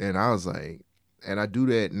real, and I was like, and I do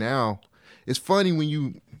that now. It's funny when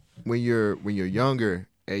you're younger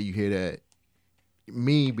and you hear that,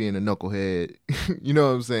 me being a knucklehead, you know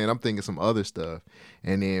what I'm saying? I'm thinking some other stuff.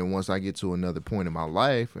 And then once I get to another point in my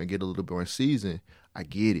life and get a little bit more seasoned, I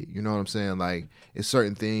get it. You know what I'm saying? Like, it's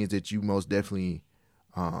certain things that you most definitely,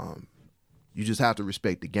 you just have to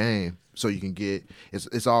respect the game so you can get,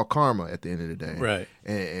 it's all karma at the end of the day. Right.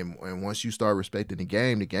 And once you start respecting the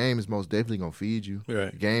game is most definitely going to feed you.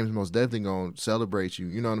 Right. The game is most definitely going to celebrate you.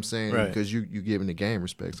 You know what I'm saying? Right. Because you giving the game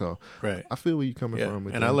respect. So right. I feel where you're coming from.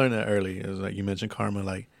 With and that. I learned that early. It was like you mentioned karma.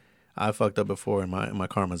 Like I fucked up before, and my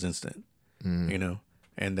karma's instant.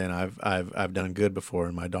 And then I've done good before,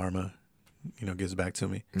 and my dharma, gives back to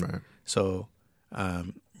me. Right. So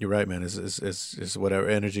you're right, man. It's whatever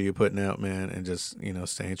energy you're putting out, man, and just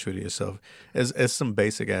staying true to yourself. It's some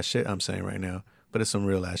basic ass shit I'm saying right now, but it's some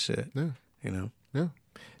real ass shit. Yeah. Yeah.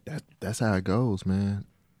 That's how it goes, man.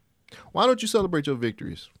 Why don't you celebrate your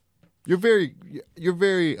victories? You're very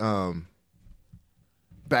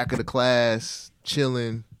back of the class,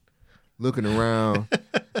 chilling, looking around.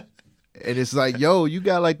 And it's like, yo, you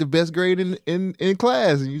got like the best grade in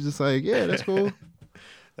class, and you just like, yeah, that's cool.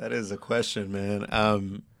 That is a question,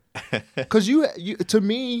 man. Because you to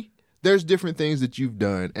me, there's different things that you've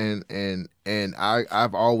done, and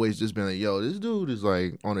I've always just been like, yo, this dude is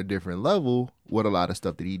like on a different level with a lot of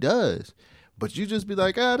stuff that he does. But you just be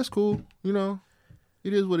like, that's cool, you know,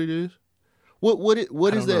 it is what it is. What is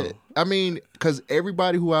that? know. I mean, because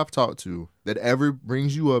everybody who I've talked to that ever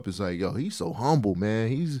brings you up is like, yo, he's so humble, man.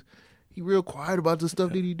 He real quiet about the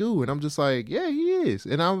stuff that he do, and I'm just like, yeah, he is.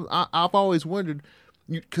 And I've always wondered,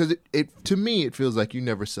 because it to me it feels like you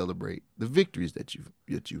never celebrate the victories that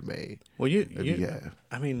you've made. Well, you have.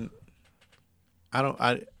 I mean,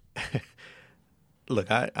 I look,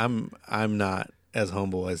 I'm not as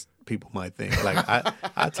humble as people might think. Like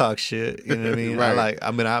I talk shit, you know what I mean? Right.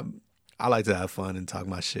 I like to have fun and talk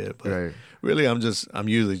my shit, but Right. really I'm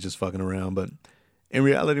usually just fucking around. But in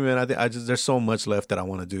reality, man, I think there's so much left that I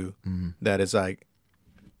want to do that it's like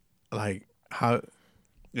how,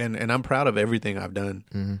 and I'm proud of everything I've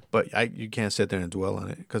done, but you can't sit there and dwell on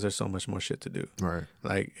it because there's so much more shit to do. Right.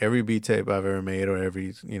 Like every beat tape I've ever made or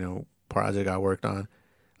every, project I worked on,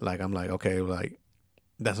 like I'm like, okay, like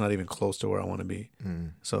that's not even close to where I want to be.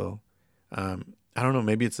 So, I don't know.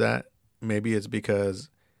 Maybe it's that. Maybe it's because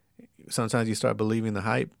sometimes you start believing the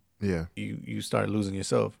hype. Yeah. You start losing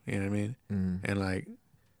yourself. You know what I mean? And like,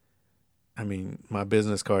 I mean, my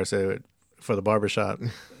business card said for the barbershop,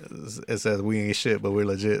 it says we ain't shit, but we're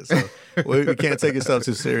legit. So we can't take yourself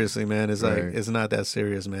too seriously, man. It's like it's not that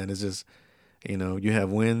serious, man. It's just you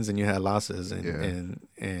have wins and you have losses, and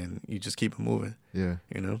you just keep it moving. Yeah.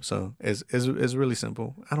 So it's really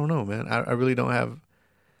simple. I don't know, man. I really don't have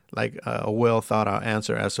like a well thought out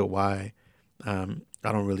answer as to why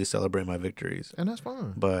I don't really celebrate my victories. And that's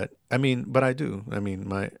fine. But I do. I mean,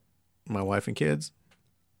 my wife and kids,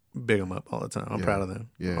 big them up all the time. I'm proud of them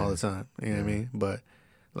all the time. You know what I mean? But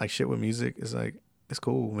like shit with music is like, it's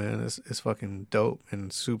cool, man. It's fucking dope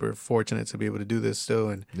and super fortunate to be able to do this still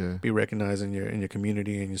and be recognized in your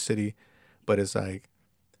community and your city. But it's like,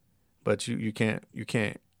 but you can't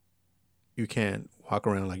walk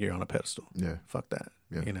around like you're on a pedestal. Yeah. Fuck that.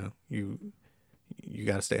 Yeah. You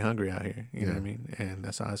got to stay hungry out here. You know what I mean? And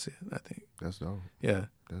that's how I see it, I think. That's dope. Yeah.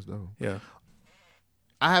 That's dope. Yeah.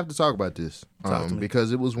 I have to talk about this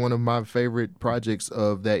because it was one of my favorite projects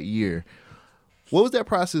of that year. What was that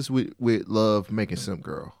process with Love making Simp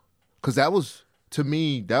Girl? Because that was, to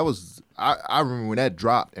me, I remember when that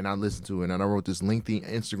dropped and I listened to it and I wrote this lengthy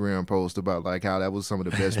Instagram post about like how that was some of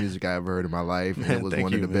the best music I ever heard in my life. And it was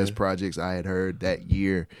one of the best projects I had heard that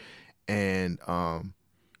year. And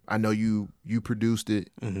I know you produced it.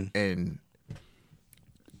 And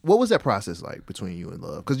what was that process like between you and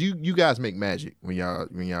Love? Because you guys make magic when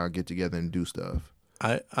y'all get together and do stuff.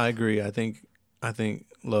 I agree. I think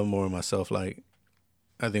Love More and myself, like,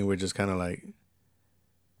 I think we're just kind of like,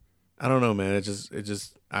 I don't know, man. It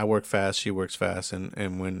just I work fast, she works fast,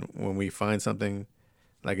 and when we find something,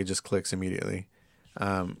 like it just clicks immediately.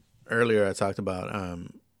 Earlier I talked about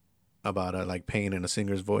like pain in a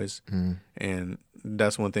singer's voice, and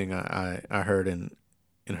that's one thing I heard in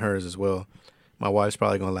hers as well. My wife's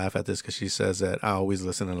probably gonna laugh at this because she says that I always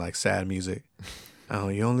listen to like sad music. Oh,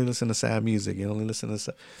 you only listen to sad music. You only listen to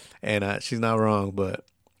stuff, and she's not wrong. But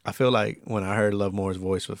I feel like when I heard Love More's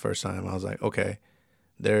voice for the first time, I was like, okay,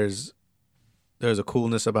 there's a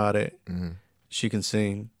coolness about it. She can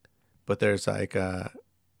sing, but there's like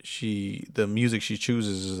the music she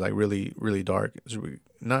chooses is like really, really dark. It's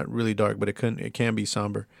not really dark, but it can be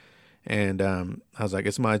somber. And I was like,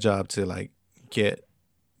 it's my job to like get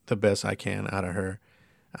the best I can out of her.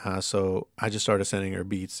 So I just started sending her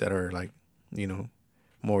beats that are like,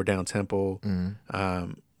 more down tempo,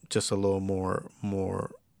 just a little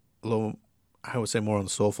I would say more on the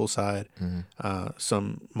soulful side,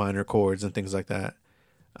 some minor chords and things like that.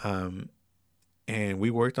 And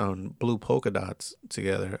we worked on Blue Polka Dots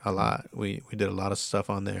together a lot. We did a lot of stuff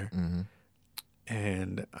on there.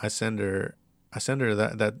 And I send her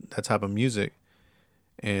that type of music,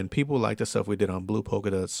 and people liked the stuff we did on Blue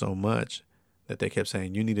Polka Dots so much that they kept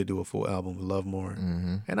saying, you need to do a full album with Love More.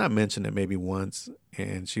 And I mentioned it maybe once,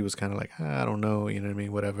 and she was kind of like, I don't know, you know what I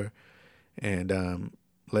mean, whatever. And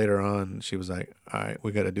later on, she was like, all right,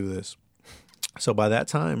 we got to do this. So by that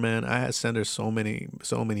time, man, I had sent her so many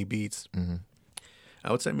beats.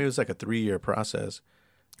 I would say maybe it was like a 3-year process.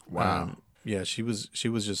 Wow. Yeah, she was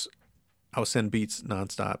just, I would send beats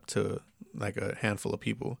nonstop to like a handful of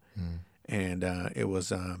people. And it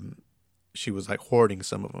was, she was like hoarding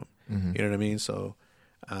some of them. You know what I mean? So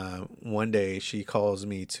one day she calls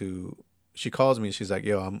me and she's like,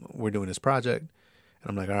 yo, we're doing this project. And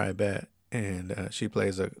I'm like, all right, bet. And she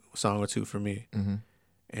plays a song or two for me.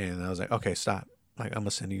 And I was like, okay, stop. Like, I'm going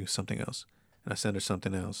to send you something else. And I send her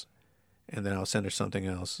something else. and then I'll send her something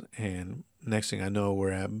else. And next thing I know,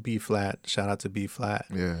 we're at B Flat. Shout out to B Flat.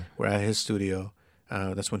 Yeah. We're at his studio.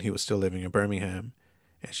 That's when he was still living in Birmingham,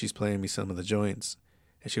 and she's playing me some of the joints.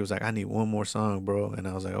 And she was like, "I need one more song, bro." And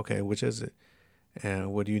I was like, "Okay, which is it?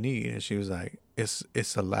 And what do you need?" And she was like, "It's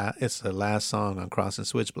the last song on Cross and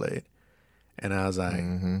Switchblade." And I was like,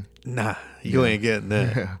 "Nah, you ain't getting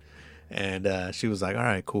that." Yeah. And she was like, "All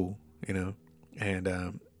right, cool," you know. And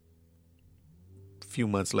a few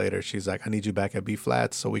months later, she's like, "I need you back at B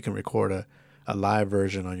Flat so we can record a live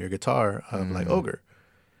version on your guitar of like Ogre."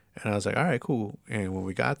 And I was like, "All right, cool." And when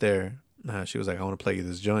we got there, she was like, "I want to play you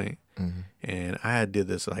this joint." And I had did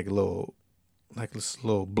this little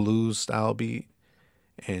blues style beat,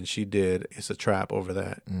 and she did "It's a Trap" over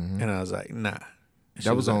that. And I was like, "Nah."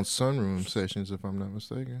 That was on Sunroom Sessions, if I'm not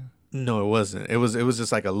mistaken. No, it wasn't. It was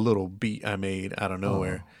just like a little beat I made out of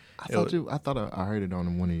nowhere. I thought I heard it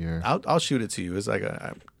on one of your. I'll shoot it to you. It's like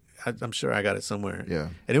I'm sure I got it somewhere. Yeah.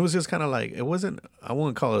 And it was just kind of like, it wasn't, I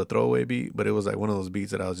wouldn't call it a throwaway beat, but it was like one of those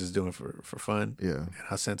beats that I was just doing for fun. Yeah. And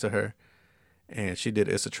I sent to her, and she did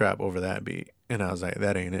 "It's a Trap" over that beat. And I was like,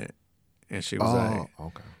 "That ain't it." And she was like,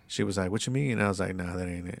 okay. She was like, "What you mean?" And I was like, "Nah, that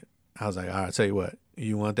ain't it." I was like, "All right, I'll tell you what,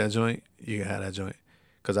 you want that joint? You can have that joint."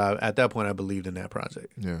 Because at that point, I believed in that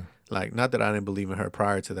project. Yeah. Like, not that I didn't believe in her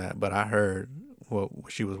prior to that, but I heard what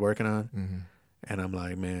she was working on. And I'm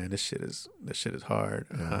like, man, this shit is hard.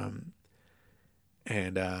 Yeah.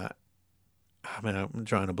 I'm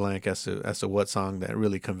drawing a blank as to what song that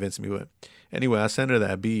really convinced me with. Anyway, I sent her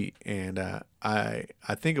that beat, and I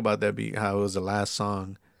think about that beat, how it was the last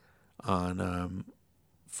song on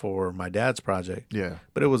for my dad's project. Yeah.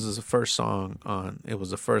 But it was the first song on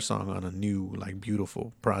a new, like,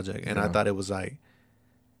 beautiful project. And I thought it was like,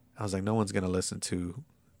 I was like, no one's gonna listen to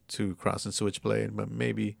Cross and Switchblade, but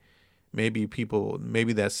maybe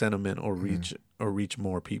that sentiment will reach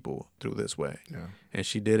more people through this way. Yeah. And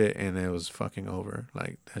she did it, and it was fucking over.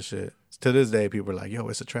 Like, that shit. To this day, people are like, "Yo,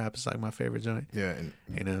 It's a Trap." It's like my favorite joint. Yeah, and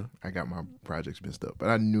you know, I got my projects mixed up, but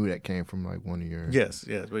I knew that came from like one of your. Yes,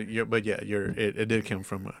 it did come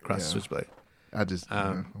from Cross the Switchblade. I just,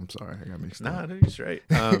 I'm sorry, I got mixed up. Nah, dude, you straight.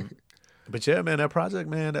 But yeah, man, that project,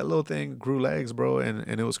 man, that little thing grew legs, bro, and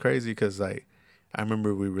it was crazy because, like, I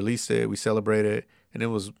remember we released it, we celebrated, and I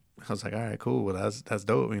was like, all right, cool, well, that's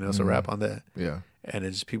dope, you know, so rap on that. Yeah. And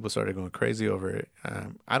it just, people started going crazy over it.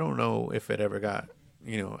 I don't know if it ever got,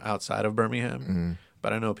 you know, outside of Birmingham,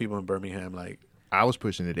 but I know people in Birmingham, like, I was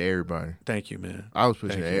pushing it to everybody. Thank you, man. I was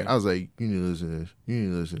pushing it. I was like, you need to listen to this. You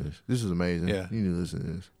need to listen to this. This is amazing. Yeah. You need to listen to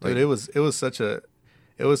this. Like, Dude, it was such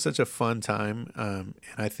a fun time. And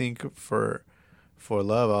I think for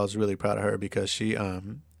Love, I was really proud of her because she, I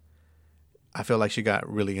feel like she got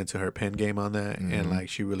really into her pen game on that, and like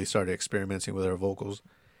she really started experimenting with her vocals,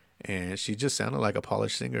 and she just sounded like a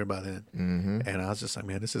polished singer by then. And I was just like,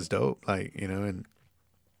 man, this is dope. Like, you know, and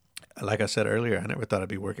like I said earlier, I never thought I'd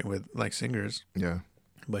be working with like singers. Yeah.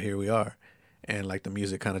 But here we are, and like the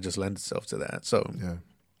music kind of just lends itself to that. So yeah,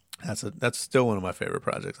 that's still one of my favorite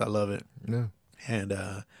projects. I love it. Yeah. And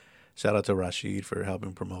shout out to Rashid for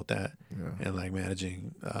helping promote that, yeah, and like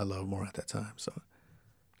managing I Love More at that time. So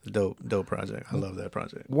dope project. I love that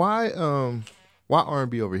project. Why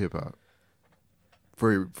R&B over hip hop?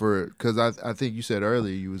 For because I think you said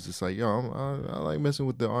earlier you was just like, yo, I like messing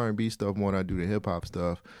with the R&B stuff more than I do the hip hop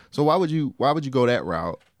stuff. So why would you go that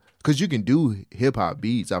route? Because you can do hip hop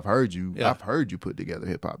beats. I've heard you put together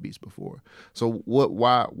hip hop beats before. So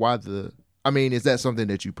why the? I mean, is that something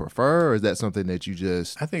that you prefer, or is that something that you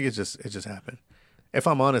just? I think it just happened. If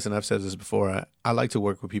I'm honest, and I've said this before, I like to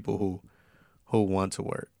work with people who want to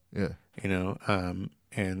work. Yeah. You know,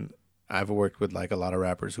 and I've worked with like a lot of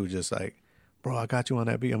rappers who just like, bro, I got you on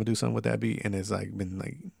that beat. I'm gonna do something with that beat, and it's like been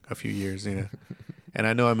like a few years, you know. And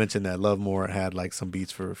I know I mentioned that Love More had like some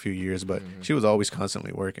beats for a few years, but she was always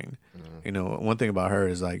constantly working. You know, one thing about her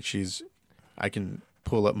is like I can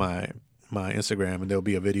pull up my Instagram and there'll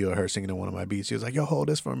be a video of her singing on one of my beats. She was like, yo, hold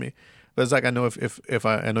this for me. But it's like, I know if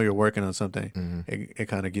I know you're working on something, it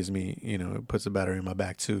kind of gives me, you know, it puts a battery in my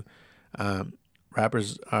back too.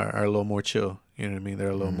 Rappers are a little more chill. You know what I mean? They're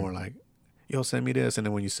a little more like, yo, send me this. And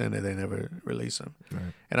then when you send it, they never release them.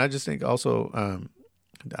 Right. And I just think also,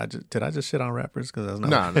 did I just shit on rappers? Because that's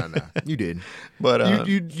not. No. You didn't. But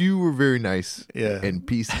you were very nice. Yeah. And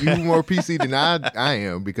PC. You were more PC than I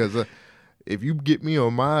am, because if you get me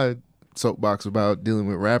on my soapbox about dealing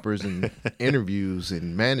with rappers and interviews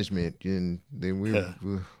and management, and then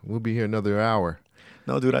we'll be here another hour.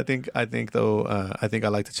 No, dude, I think though, I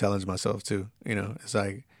like to challenge myself too. You know, it's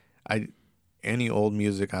like any old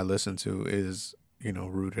music I listen to is, you know,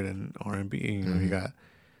 rooted in R&B. You know, you got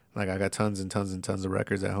Like I got tons and tons and tons of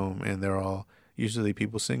records at home, and they're all usually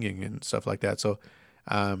people singing and stuff like that. So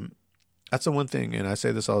that's the one thing, and I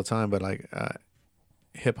say this all the time, but like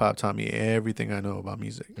hip hop taught me everything I know about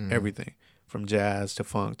music, everything from jazz to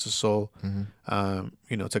funk to soul,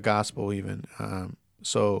 to gospel even.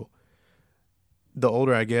 So the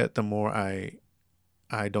older I get, the more I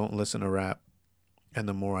don't listen to rap, and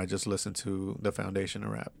the more I just listen to the foundation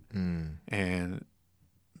of rap, and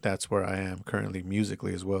that's where I am currently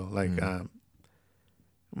musically as well. Like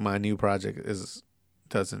my new project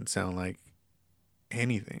doesn't sound like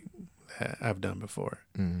anything that I've done before,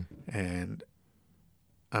 and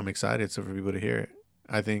I'm excited for people to hear it.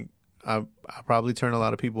 I think I'll probably turn a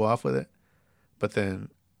lot of people off with it, but then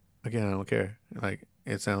again, I don't care. Like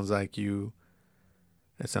it sounds like you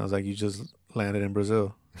just landed in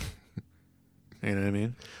Brazil. You know what I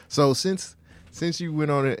mean? So since you went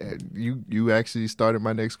on it, you actually started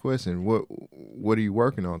my next question. What are you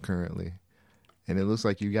working on currently? And it looks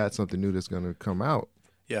like you got something new that's going to come out.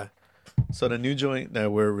 Yeah. So the new joint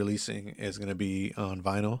that we're releasing is going to be on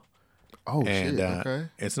vinyl. Oh, and, shit. Okay.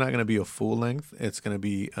 It's not going to be a full length. It's going to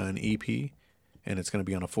be an EP, and it's going to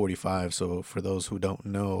be on a 45. So for those who don't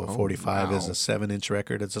know, a 45 is a 7-inch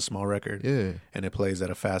record. It's a small record. Yeah. And it plays at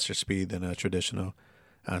a faster speed than a traditional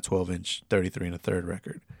 12-inch 33 1/3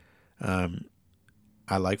 record.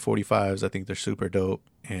 I like 45s. I think they're super dope.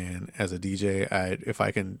 And as a DJ, if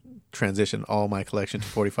I can transition all my collection to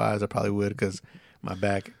 45s, I probably would, because my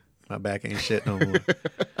back ain't shit no more.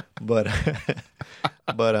 But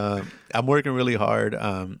I'm working really hard.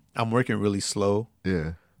 I'm working really slow.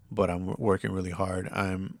 Yeah. But I'm working really hard.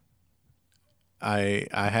 I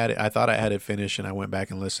thought I had it finished, and I went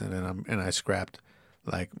back and listened, and I scrapped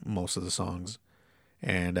like most of the songs,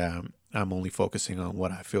 and I'm only focusing on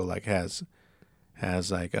what I feel like has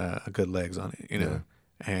like a good legs on it, you know.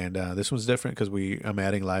 And this one's different because I'm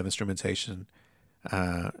adding live instrumentation.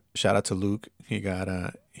 Shout out to Luke. He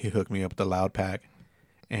hooked me up with the loud pack,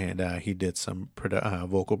 and he did some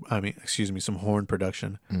some horn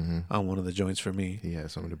production on one of the joints for me. He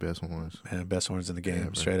had some of the best ones. Man, best horns in the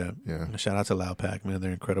game, straight up. Yeah. Shout out to Loud Pack, man.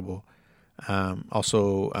 They're incredible.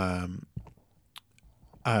 Also,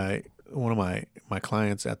 one of my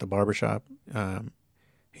clients at the barbershop,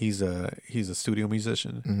 he's a studio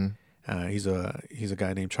musician. He's a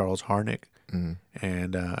guy named Charles Harnick.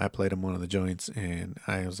 And I played him one of the joints, and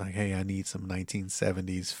I was like, hey, I need some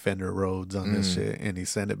 1970s Fender Rhodes on this shit. And he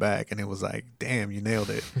sent it back, and it was like, damn, you nailed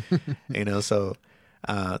it. So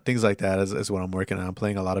things like that is what I'm working on. I'm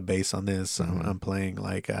playing a lot of bass on this. I'm playing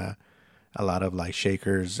like a lot of like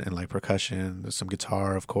shakers and like percussion, some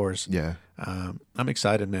guitar, of course. Yeah. I'm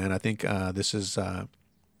excited, man. I think this is a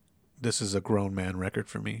grown man record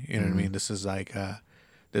for me. You know what I mean? This is like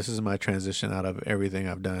this is my transition out of everything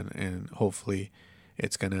I've done, and hopefully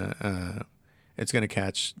it's gonna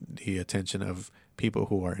catch the attention of people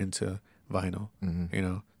who are into vinyl. You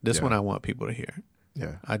know, this one I want people to hear.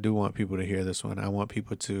 Yeah, I do want people to hear this one. I want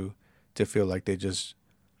people to feel like they've just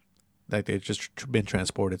been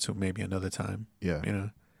transported to maybe another time. Yeah, you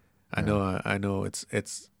know, I know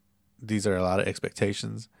it's these are a lot of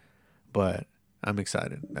expectations, but I'm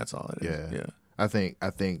excited. That's all it is. Yeah. I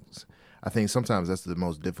think sometimes that's the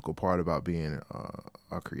most difficult part about being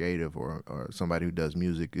a creative or somebody who does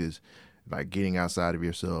music, is like getting outside of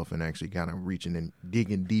yourself and actually kind of reaching and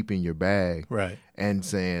digging deep in your bag, right? And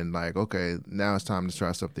saying like, okay, now it's time to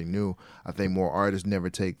try something new. I think more artists never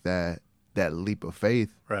take that leap of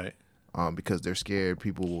faith, right? Because they're scared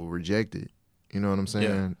people will reject it. You know what I'm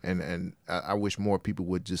saying? Yeah. And I wish more people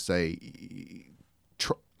would just say,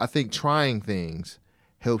 I think trying things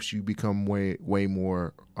helps you become way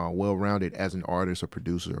more well-rounded as an artist or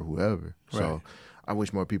producer or whoever. Right. So I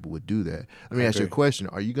wish more people would do that. Let me ask you a question.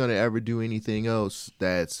 Are you going to ever do anything else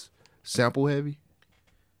that's sample heavy?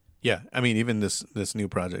 Yeah. I mean, even this new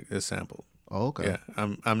project is sampled. Oh, okay.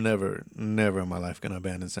 Yeah. I'm never in my life going to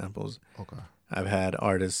abandon samples. Okay. I've had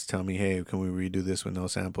artists tell me, hey, can we redo this with no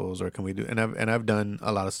samples, or can we do, and I've done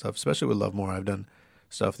a lot of stuff, especially with Love More. I've done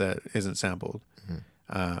stuff that isn't sampled.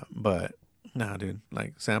 But nah, dude,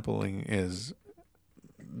 like sampling is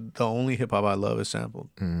the only hip hop I love is sampled,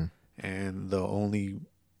 and the only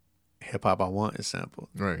hip hop I want is sampled.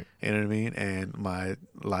 Right. You know what I mean? And my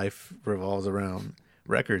life revolves around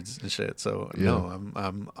records and shit. So no,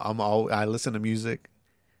 I listen to music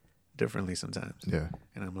differently sometimes. Yeah.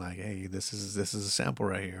 And I'm like, hey, this is a sample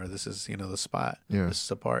right here, or this is the spot. Yeah. This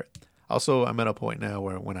is a part. Also, I'm at a point now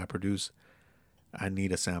where when I produce, I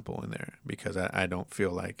need a sample in there because I don't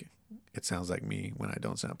feel like it sounds like me when I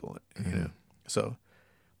don't sample it, you know? So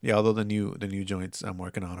yeah, although the new joints I'm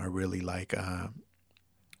working on are really like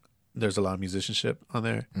there's a lot of musicianship on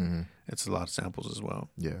there. Mm-hmm. It's a lot of samples as well.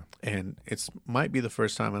 Yeah. And might be the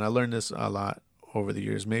first time, and I learned this a lot over the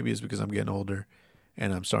years. Maybe it's because I'm getting older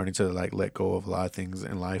and I'm starting to like let go of a lot of things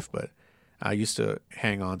in life, but I used to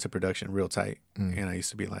hang on to production real tight. And I used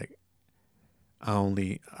to be like,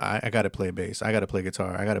 I got to play bass. I got to play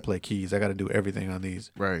guitar. I got to play keys. I got to do everything on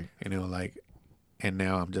these. Right. Like, and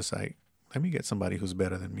now I'm just like, let me get somebody who's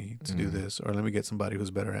better than me to do this, or let me get somebody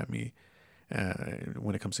who's better at me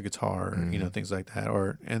when it comes to guitar, things like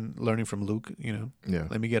that. And learning from Luke, Yeah.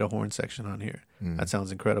 let me get a horn section on here. That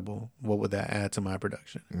sounds incredible. What would that add to my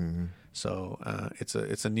production? So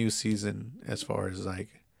it's a new season as far as like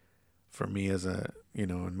for me as a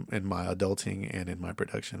in my adulting and in my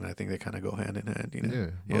production. I think they kind of go hand in hand.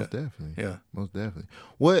 Yeah, most definitely. Yeah, most definitely.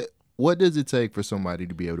 What does it take for somebody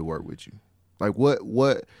to be able to work with you? Like what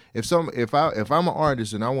if I'm an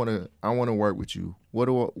artist and I want to work with you, what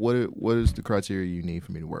is the criteria you need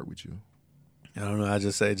for me to work with you? I don't know. I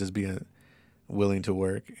just say just be willing to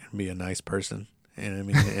work and be a nice person. And I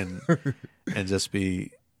mean, and just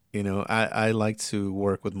be, I like to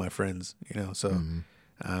work with my friends, so,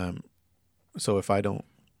 so if I don't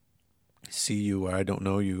see you or I don't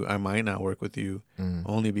know you, I might not work with you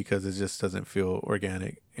only because it just doesn't feel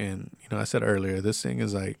organic. And, I said earlier, this thing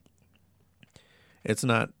is like,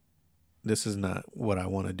 this is not what I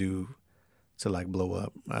want to do to like blow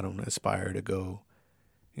up. I don't aspire to go,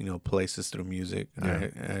 places through music.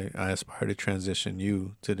 Yeah. I aspire to transition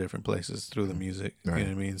you to different places through the music. Right. You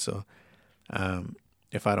know what I mean? So,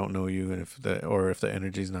 if I don't know you and if the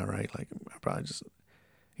energy's not right, like I probably just,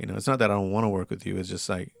 it's not that I don't want to work with you. It's just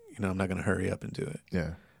like, I'm not going to hurry up and do it.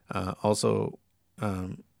 Yeah. Also,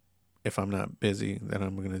 if I'm not busy, then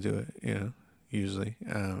I'm going to do it, usually.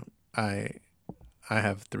 I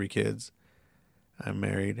have 3 kids. I'm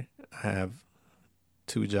married. I have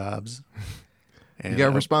 2 jobs. And you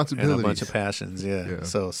got responsibilities. And a bunch of passions, yeah.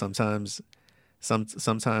 So sometimes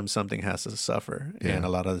something has to suffer, and a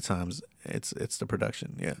lot of the times it's the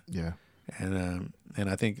production, Yeah. And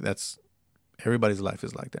I think that's everybody's life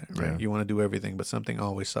is like that, right? Yeah. You want to do everything, but something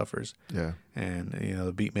always suffers. Yeah. And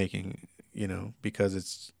the beat making,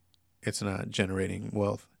 because it's not generating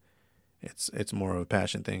wealth. It's more of a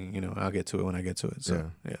passion thing, I'll get to it when I get to it.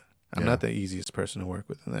 So yeah. I'm not the easiest person to work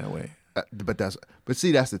with in that way. But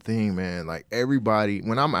see, that's the thing, man. Like everybody,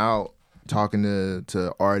 when I'm out talking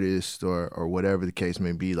to artists or whatever the case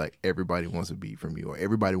may be, like everybody wants a beat from you or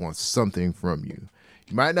everybody wants something from you.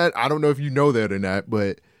 You might not, I don't know if you know that or not,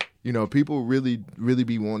 but people really, really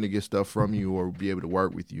be wanting to get stuff from you or be able to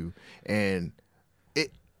work with you. And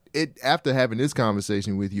it after having this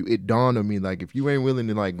conversation with you, it dawned on me, like, if you ain't willing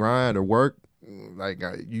to like grind or work, like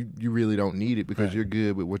you really don't need it because you're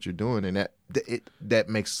good with what you're doing, and that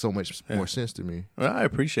makes so much more sense to me. Well, I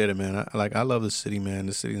appreciate it, man. I love the city, man.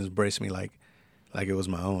 The city has embraced me like it was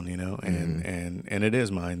my own, and it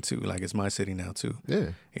is mine too. Like it's my city now too.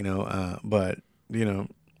 Yeah. But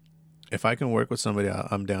if I can work with somebody,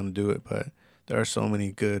 I'm down to do it. But there are so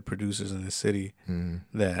many good producers in this city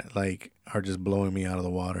that like are just blowing me out of the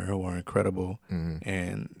water, who are incredible,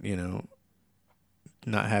 and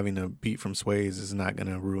not having a beat from Suaze is not going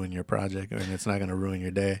to ruin your project, and it's not going to ruin your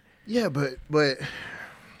day. Yeah, but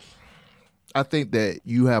I think that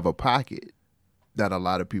you have a pocket that a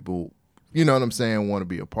lot of people, want to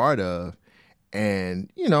be a part of. And,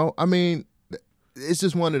 I mean, it's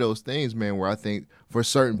just one of those things, man, where I think for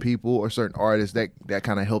certain people or certain artists that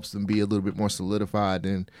kind of helps them be a little bit more solidified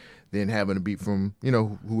than having a beat from,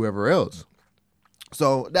 whoever else.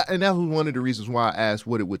 So that was one of the reasons why I asked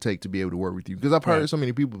what it would take to be able to work with you, because I've heard so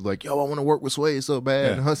many people like, "Yo, I want to work with Suaze so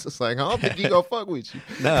bad," and I was just like, "I don't think he gonna fuck with you."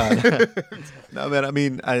 No, man. I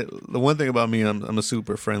mean, the one thing about me, I'm a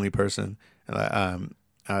super friendly person, and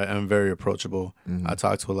I'm very approachable. I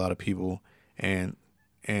talk to a lot of people, and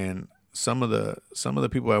some of the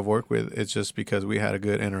people I've worked with, it's just because we had a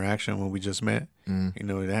good interaction when we just met.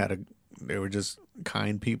 They were just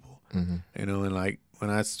kind people, and like. When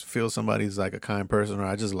I feel somebody's like a kind person, or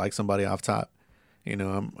I just like somebody off top, I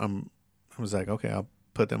was like, okay, I'll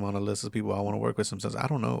put them on a list of people I want to work with. Sometimes I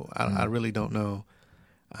don't know, I really don't know,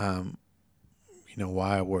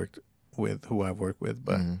 why I worked with who I've worked with,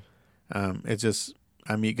 but it's just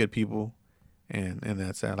I meet good people, and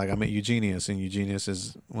that's that. Like I met Eugenius, and Eugenius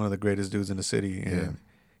is one of the greatest dudes in the city, and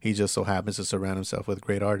he just so happens to surround himself with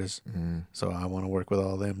great artists. So I want to work with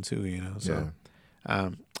all of them too, So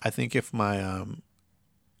I think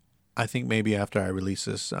I think maybe after I release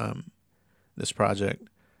this project,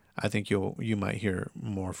 I think you might hear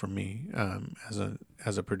more from me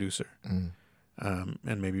as a producer, and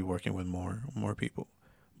maybe working with more people.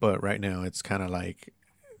 But right now, it's kind of like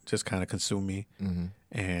just kind of consume me,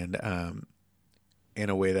 and in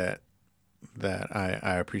a way that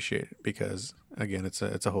I appreciate it, because again, it's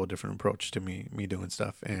a whole different approach to me doing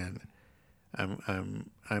stuff, and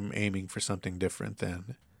I'm aiming for something different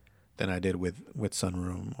than I did with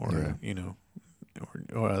Sunroom or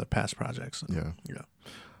or other past projects.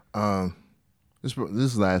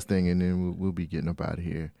 This last thing, and then we'll be getting up out of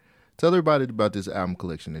here. Tell everybody about this album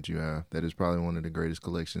collection that you have. That is probably one of the greatest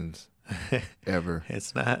collections ever.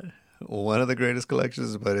 It's not one of the greatest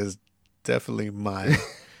collections, but it's definitely my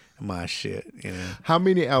shit. You know. How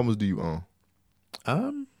many albums do you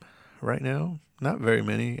own? Right now, not very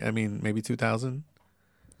many. I mean, maybe 2,000.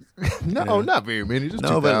 No, not very many. Just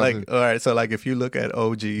no, 2,000. but like, all right. So like, if you look at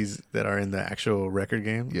OGs that are in the actual record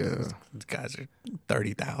game, these guys are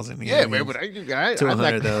 30,000. Yeah, man. But I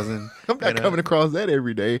 200,000. I'm not coming across that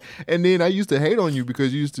every day. And then I used to hate on you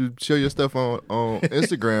because you used to show your stuff on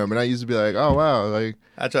Instagram, and I used to be like, oh wow, like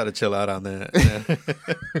I try to chill out on that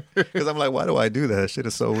because I'm like, why do I do that? Shit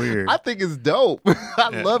is so weird. I think it's dope.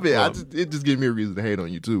 I love it. Well, it just gives me a reason to hate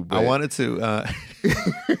on you too. But I wanted to.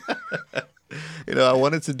 I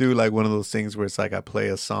wanted to do like one of those things where it's like I play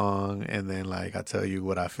a song and then like I tell you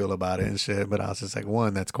what I feel about it and shit. But I was just like,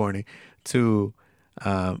 one, that's corny. Two,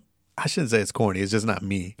 I shouldn't say it's corny. It's just not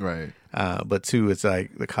me. Right. But two, it's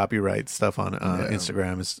like the copyright stuff on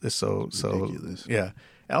Instagram is so ridiculous. Yeah.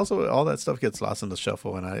 And also, all that stuff gets lost in the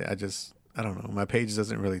shuffle, and I don't know. My page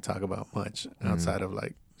doesn't really talk about much outside of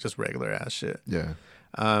like just regular ass shit. Yeah.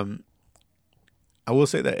 I will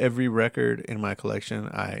say that every record in my collection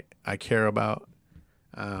I care about.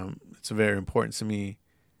 It's very important to me,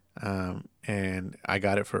 and I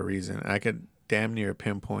got it for a reason. I could damn near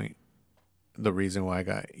pinpoint the reason why I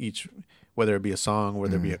got each, whether it be a song,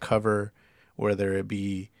 whether it be a cover, whether it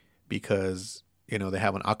be because they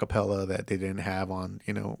have an acapella that they didn't have on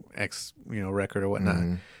X record or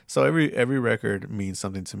whatnot. So every record means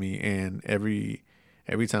something to me, and every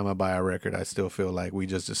time I buy a record, I still feel like we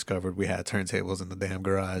just discovered we had turntables in the damn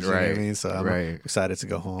garage. You know what I mean? So I'm excited to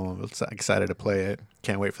go home. Excited to play it.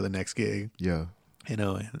 Can't wait for the next gig. Yeah. And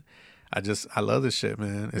I love this shit,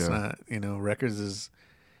 man. It's not, records is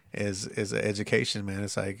an education, man.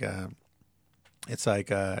 It's like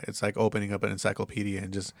opening up an encyclopedia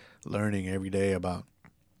and just learning every day about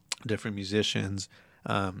different musicians,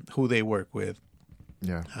 who they work with.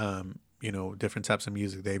 Yeah. Different types of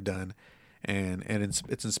music they've done. And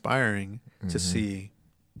it's inspiring to see,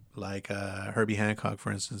 like Herbie Hancock,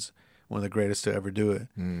 for instance, one of the greatest to ever do it.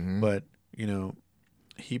 But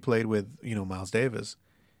he played with Miles Davis,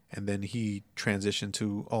 and then he transitioned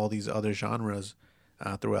to all these other genres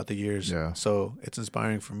throughout the years. Yeah. So it's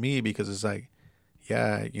inspiring for me because it's like,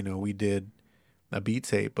 we did a beat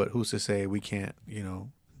tape, but who's to say we can't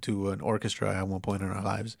do an orchestra at one point in our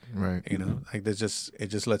lives, right? Like it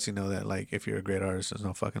just lets you know that like if you're a great artist, there's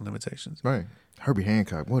no fucking limitations, right? Herbie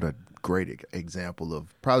Hancock, what a great example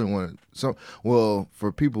of probably one.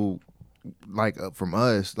 For people like from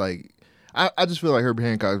us, like I just feel like Herbie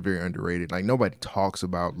Hancock is very underrated. Like nobody talks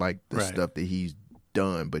about like the stuff that he's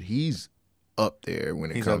done, but he's up there when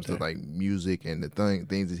it comes to like music and the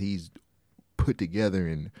things that he's put together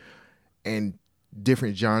and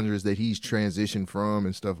different genres that he's transitioned from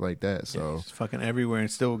and stuff like that. So he's fucking everywhere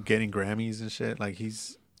and still getting Grammys and shit. Like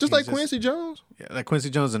he's Quincy Jones. Yeah, like Quincy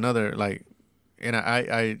Jones, another like, and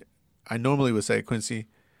I normally would say Quincy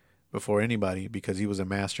before anybody because he was a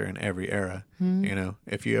master in every era.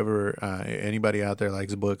 If you ever anybody out there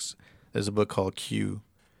likes books, there's a book called Q,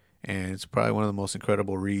 and it's probably one of the most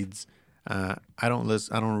incredible reads. I don't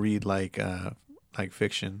read like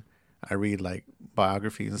fiction. I read like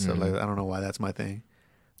biographies and stuff like that. I don't know why that's my thing.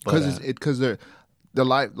 Because the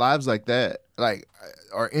lives like that like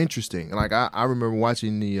are interesting. Like I remember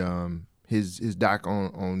watching the his doc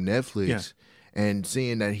on Netflix and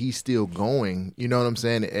seeing that he's still going. You know what I'm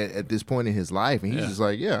saying? At this point in his life, and he's just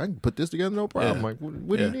like, I can put this together, no problem. Yeah. Like,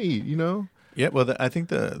 what do you need? Yeah, well, I think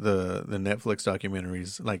the Netflix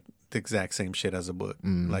documentaries like the exact same shit as a book.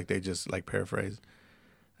 Like they just like paraphrase.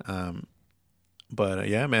 But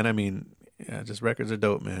yeah, man, I mean, just records are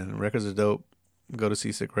dope, man. Records are dope. Go to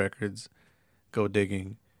Seasick Records. Go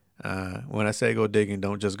digging. When I say go digging,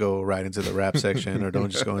 don't just go right into the rap section or don't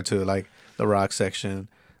just go into like the rock section.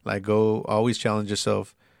 Like always challenge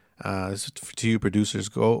yourself. To you producers,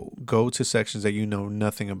 go to sections that you know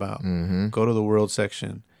nothing about. Go to the world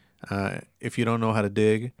section. If you don't know how to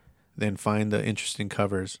dig, then find the interesting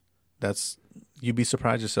covers. You'd be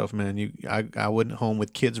surprised yourself, man. I went home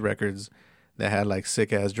with kids records that had like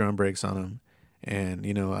sick ass drum breaks on them, and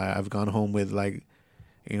I've gone home with like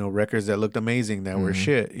records that looked amazing that were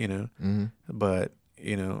shit, but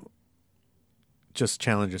just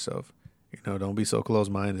challenge yourself. Don't be so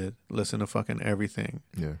close-minded. Listen to fucking everything.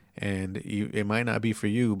 Yeah. And it might not be for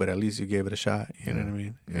you, but at least you gave it a shot. You know what I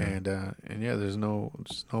mean? Yeah. And yeah, there's no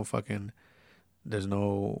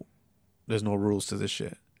rules to this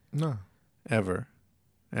shit. No. Ever.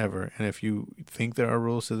 And if you think there are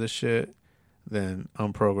rules to this shit, then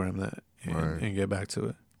unprogram that and get back to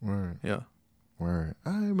it. Right. Yeah. Right.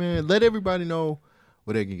 All right, man. Let everybody know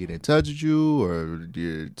where they can get in touch with you or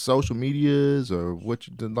your social medias or what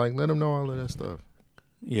you like. Let them know all of that stuff.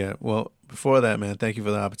 Yeah. Well, before that, man, thank you for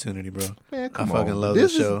the opportunity, bro. Man, I fucking love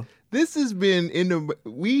this show. This has been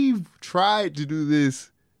we've tried to do this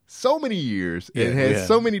so many years and had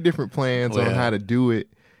so many different plans on how to do it.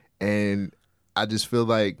 And I just feel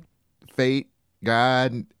like fate,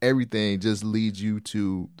 God, everything just leads you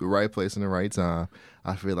to the right place in the right time.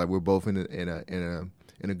 I feel like we're both in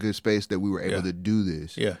a good space that we were able to do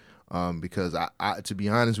this. Yeah. Because I to be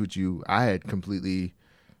honest with you, I had completely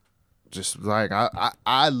just like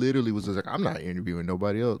I literally was just like, I'm not interviewing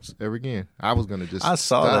nobody else ever again. I was gonna just I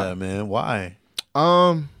saw that, man. Why?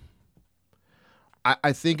 I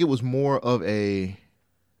think it was more of a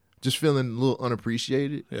just feeling a little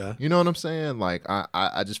unappreciated. Yeah. You know what I'm saying? Like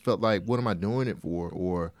I just felt like, what am I doing it for?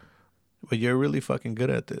 Or but you're really fucking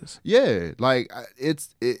good at this. Yeah, like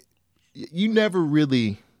you never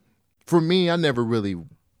really, for me, I never really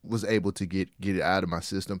was able to get it out of my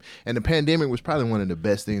system. And the pandemic was probably one of the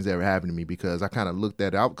best things that ever happened to me, because I kind of looked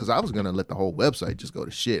at it out, because I was going to let the whole website just go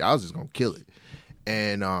to shit. I was just going to kill it.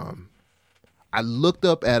 And I looked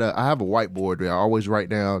up at I have a whiteboard where I always write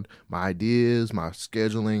down my ideas, my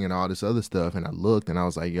scheduling, and all this other stuff. And I looked and I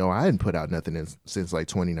was like, yo, I hadn't put out nothing since like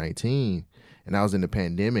 2019. And I was in the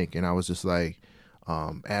pandemic, and I was just like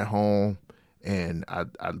at home. And I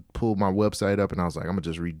pulled my website up, and I was like, I'm going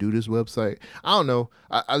to just redo this website. I don't know.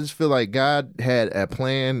 I just feel like God had a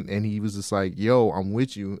plan, and he was just like, yo, I'm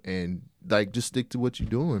with you. And like, just stick to what you're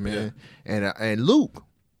doing, man. Yeah. And Luke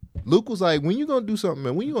was like, when you going to do something,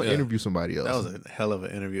 man? When you going to interview somebody else? That was a hell of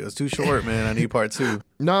an interview. It's too short, man. I need part 2.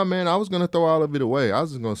 Nah, man, I was going to throw all of it away. I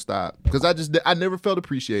was just going to stop, because I never felt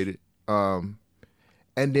appreciated. And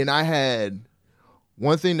then I had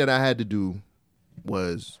one thing that I had to do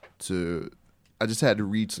was I just had to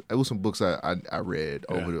read. It was some books I read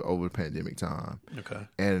over the pandemic time. Okay.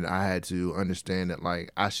 And I had to understand that,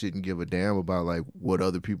 like, I shouldn't give a damn about like what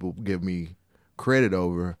other people give me credit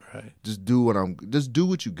over. Right. Just do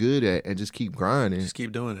what you're good at, and just keep grinding. Just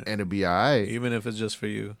keep doing it, and it'll be all right. Even if it's just for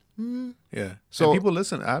you. Mm-hmm. Yeah. So and people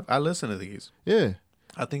listen. I listen to these. Yeah.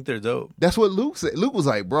 I think they're dope. That's what Luke said. Luke was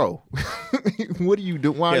like, "Bro, what are you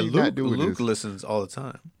doing? Why are you not doing this?" Luke listens all the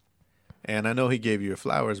time. And I know he gave you your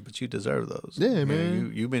flowers, but you deserve those. Yeah,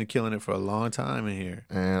 man. You've been killing it for a long time in here.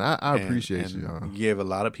 And I appreciate you. You gave a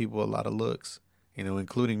lot of people a lot of looks,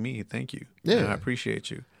 including me. Thank you. Yeah. And I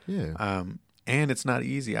appreciate you. Yeah. And it's not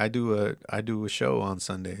easy. I do a show on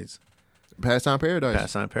Sundays. Pastime Paradise.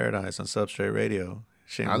 Pastime Paradise on Substrate Radio.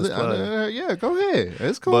 Shameless plug. Yeah, go ahead.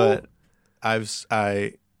 It's cool. But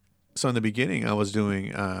so in the beginning I was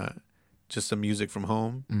doing just some music from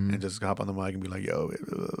home and just hop on the mic and be like, yo,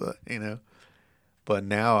 blah, blah, blah, But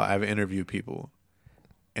now I've interviewed people,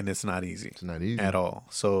 and it's not easy. It's not easy at all.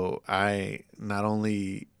 So I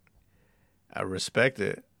respect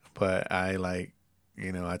it, but I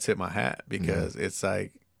tip my hat, because it's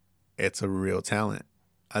like, it's a real talent.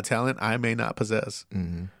 A talent I may not possess,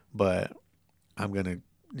 but I'm going to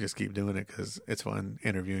just keep doing it because it's fun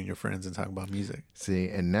interviewing your friends and talking about music. See,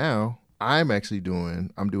 and now I'm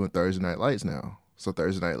doing Thursday Night Lights now. So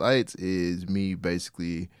Thursday Night Lights is me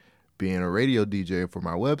basically being a radio DJ for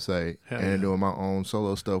my website doing my own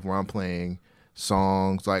solo stuff where I'm playing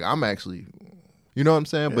songs. Like, I'm actually, you know what I'm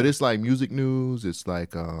saying? Yeah. But it's like music news. It's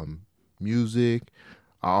like music.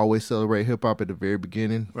 I always celebrate hip hop at the very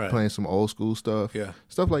beginning, playing some old school stuff. Yeah.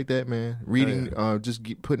 Stuff like that, man. Reading,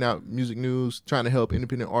 putting out music news, trying to help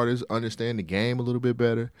independent artists understand the game a little bit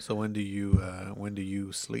better. So when do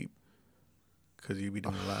you sleep? Because you be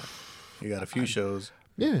doing a lot. You got a few shows.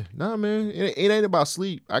 Yeah, nah, man. It ain't about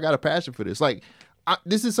sleep. I got a passion for this. Like,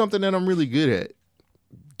 this is something that I'm really good at.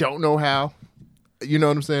 Don't know how. You know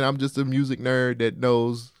what I'm saying? I'm just a music nerd that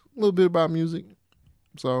knows a little bit about music.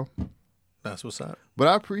 So that's what's up. But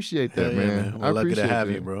I appreciate that, man. We're lucky to have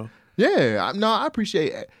you, bro. Yeah, I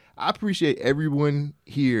appreciate everyone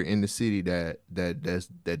here in the city that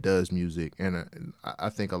does music, and I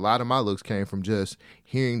think a lot of my looks came from just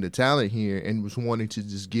hearing the talent here and was wanting to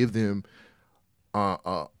just give them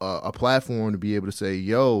a platform to be able to say,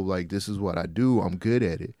 yo, like, this is what I do. I'm good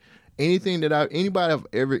at it. Anybody I've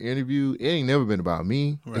ever interviewed, it ain't never been about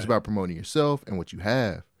me. Right. It's about promoting yourself and what you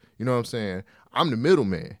have. You know what I'm saying? I'm the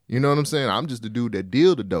middleman. You know what I'm saying? I'm just the dude that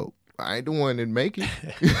deal the dope. I ain't the one that make it.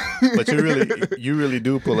 But you really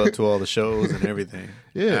do pull up to all the shows and everything.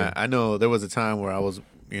 Yeah. I know there was a time where I was,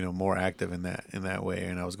 more active in that way,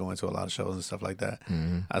 and I was going to a lot of shows and stuff like that.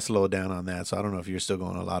 Mm-hmm. I slowed down on that, so I don't know if you're still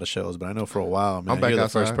going to a lot of shows, but I know for a while, man, I'm back you're the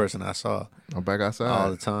outside. first person I saw I'm back outside all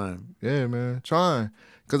the time. Yeah, man, trying,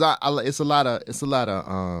 cause I it's a lot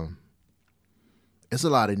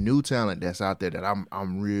of new talent that's out there that I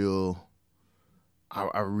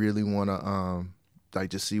really want to like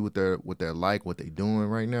just see what they're like, what they doing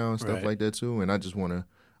right now and stuff Right. like that too, and I just want to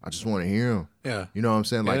hear them. Yeah, You know what I'm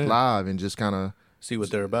saying? Like Yeah. live and just kind of see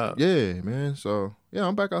what they're about. yeah, man. So yeah,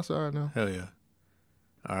 I'm back outside now. Hell yeah.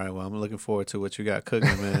 All right, well, I'm looking forward to what you got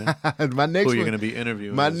cooking, man. My next Who one, you're gonna be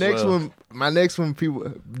interviewing? my as next well. one,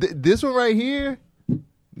 people. This one right here,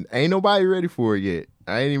 ain't nobody ready for it yet.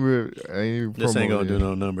 I ain't even This ain't gonna promoting do it.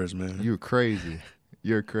 no numbers, man. You're crazy.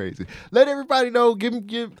 You're crazy. Let everybody know.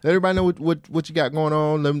 Let everybody know what you got going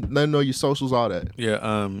on. Let them know your socials, all that.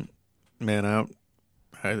 Yeah, man,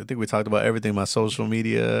 I think we talked about everything. My social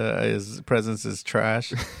media presence is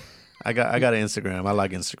trash. I got an Instagram. I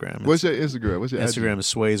like Instagram. What's your Instagram? What's your Instagram is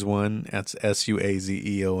Suaze1. That's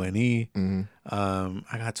SUAZEONE. Mm-hmm.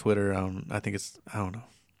 I got Twitter. I think I don't know.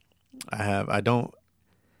 I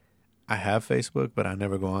have Facebook, but I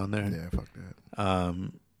never go on there. Yeah, fuck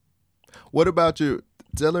that. What about your?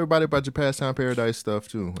 Tell everybody about your Pastime Paradise stuff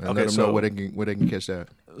too, and let them know where they can catch that.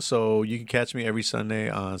 So you can catch me every Sunday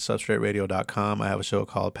on substrateradio.com. I have a show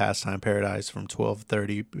called Pastime Paradise from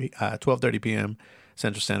 12:30 p.m.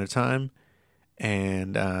 Central Standard Time,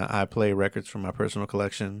 and I play records from my personal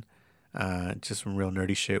collection, just some real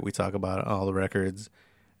nerdy shit. We talk about all the records,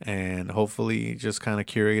 and hopefully just kind of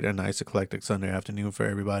curate a nice eclectic Sunday afternoon for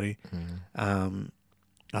everybody. Mm-hmm.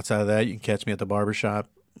 Outside of that, you can catch me at the barbershop,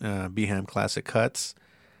 Beham Classic Cuts.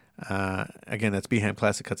 Again, that's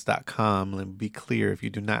BehamClassicCuts.com. Let me be clear, if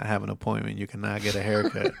you do not have an appointment, you cannot get a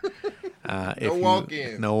haircut. No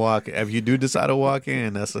walk-in. No walk-in. If you do decide to walk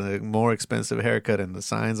in, that's a more expensive haircut, and the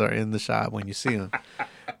signs are in the shop when you see them.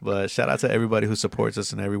 But shout out to everybody who supports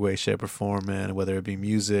us in every way, shape, or form, man, whether it be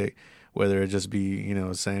music, whether it just be,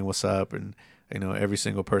 saying what's up, and, every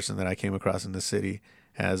single person that I came across in the city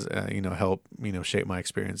has helped shape my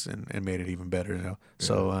experience and made it even better. Yeah.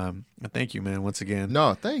 So thank you, man, once again.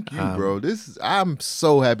 No, thank you, bro. I'm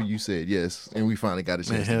so happy you said yes, and we finally got a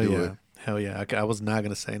chance to do it. Hell yeah! I was not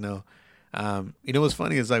gonna say no. What's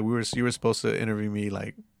funny is like you were supposed to interview me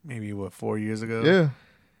like maybe 4 years ago. Yeah.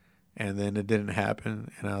 And then it didn't happen,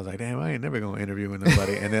 and I was like, damn, I ain't never gonna interview with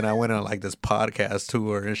nobody. And then I went on like this podcast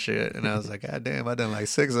tour and shit, and I was like, god damn, I done like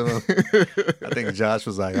 6 of them. I think Josh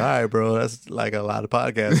was like, all right, bro, that's like a lot of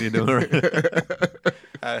podcasts you're doing right now.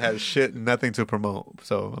 I had nothing to promote,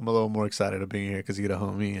 so I'm a little more excited to be here because you're the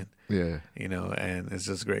homie, and and it's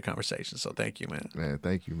just a great conversation. So thank you, man. Man,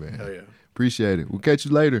 thank you, man. Hell yeah. Appreciate it. We'll catch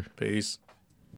you later. Peace.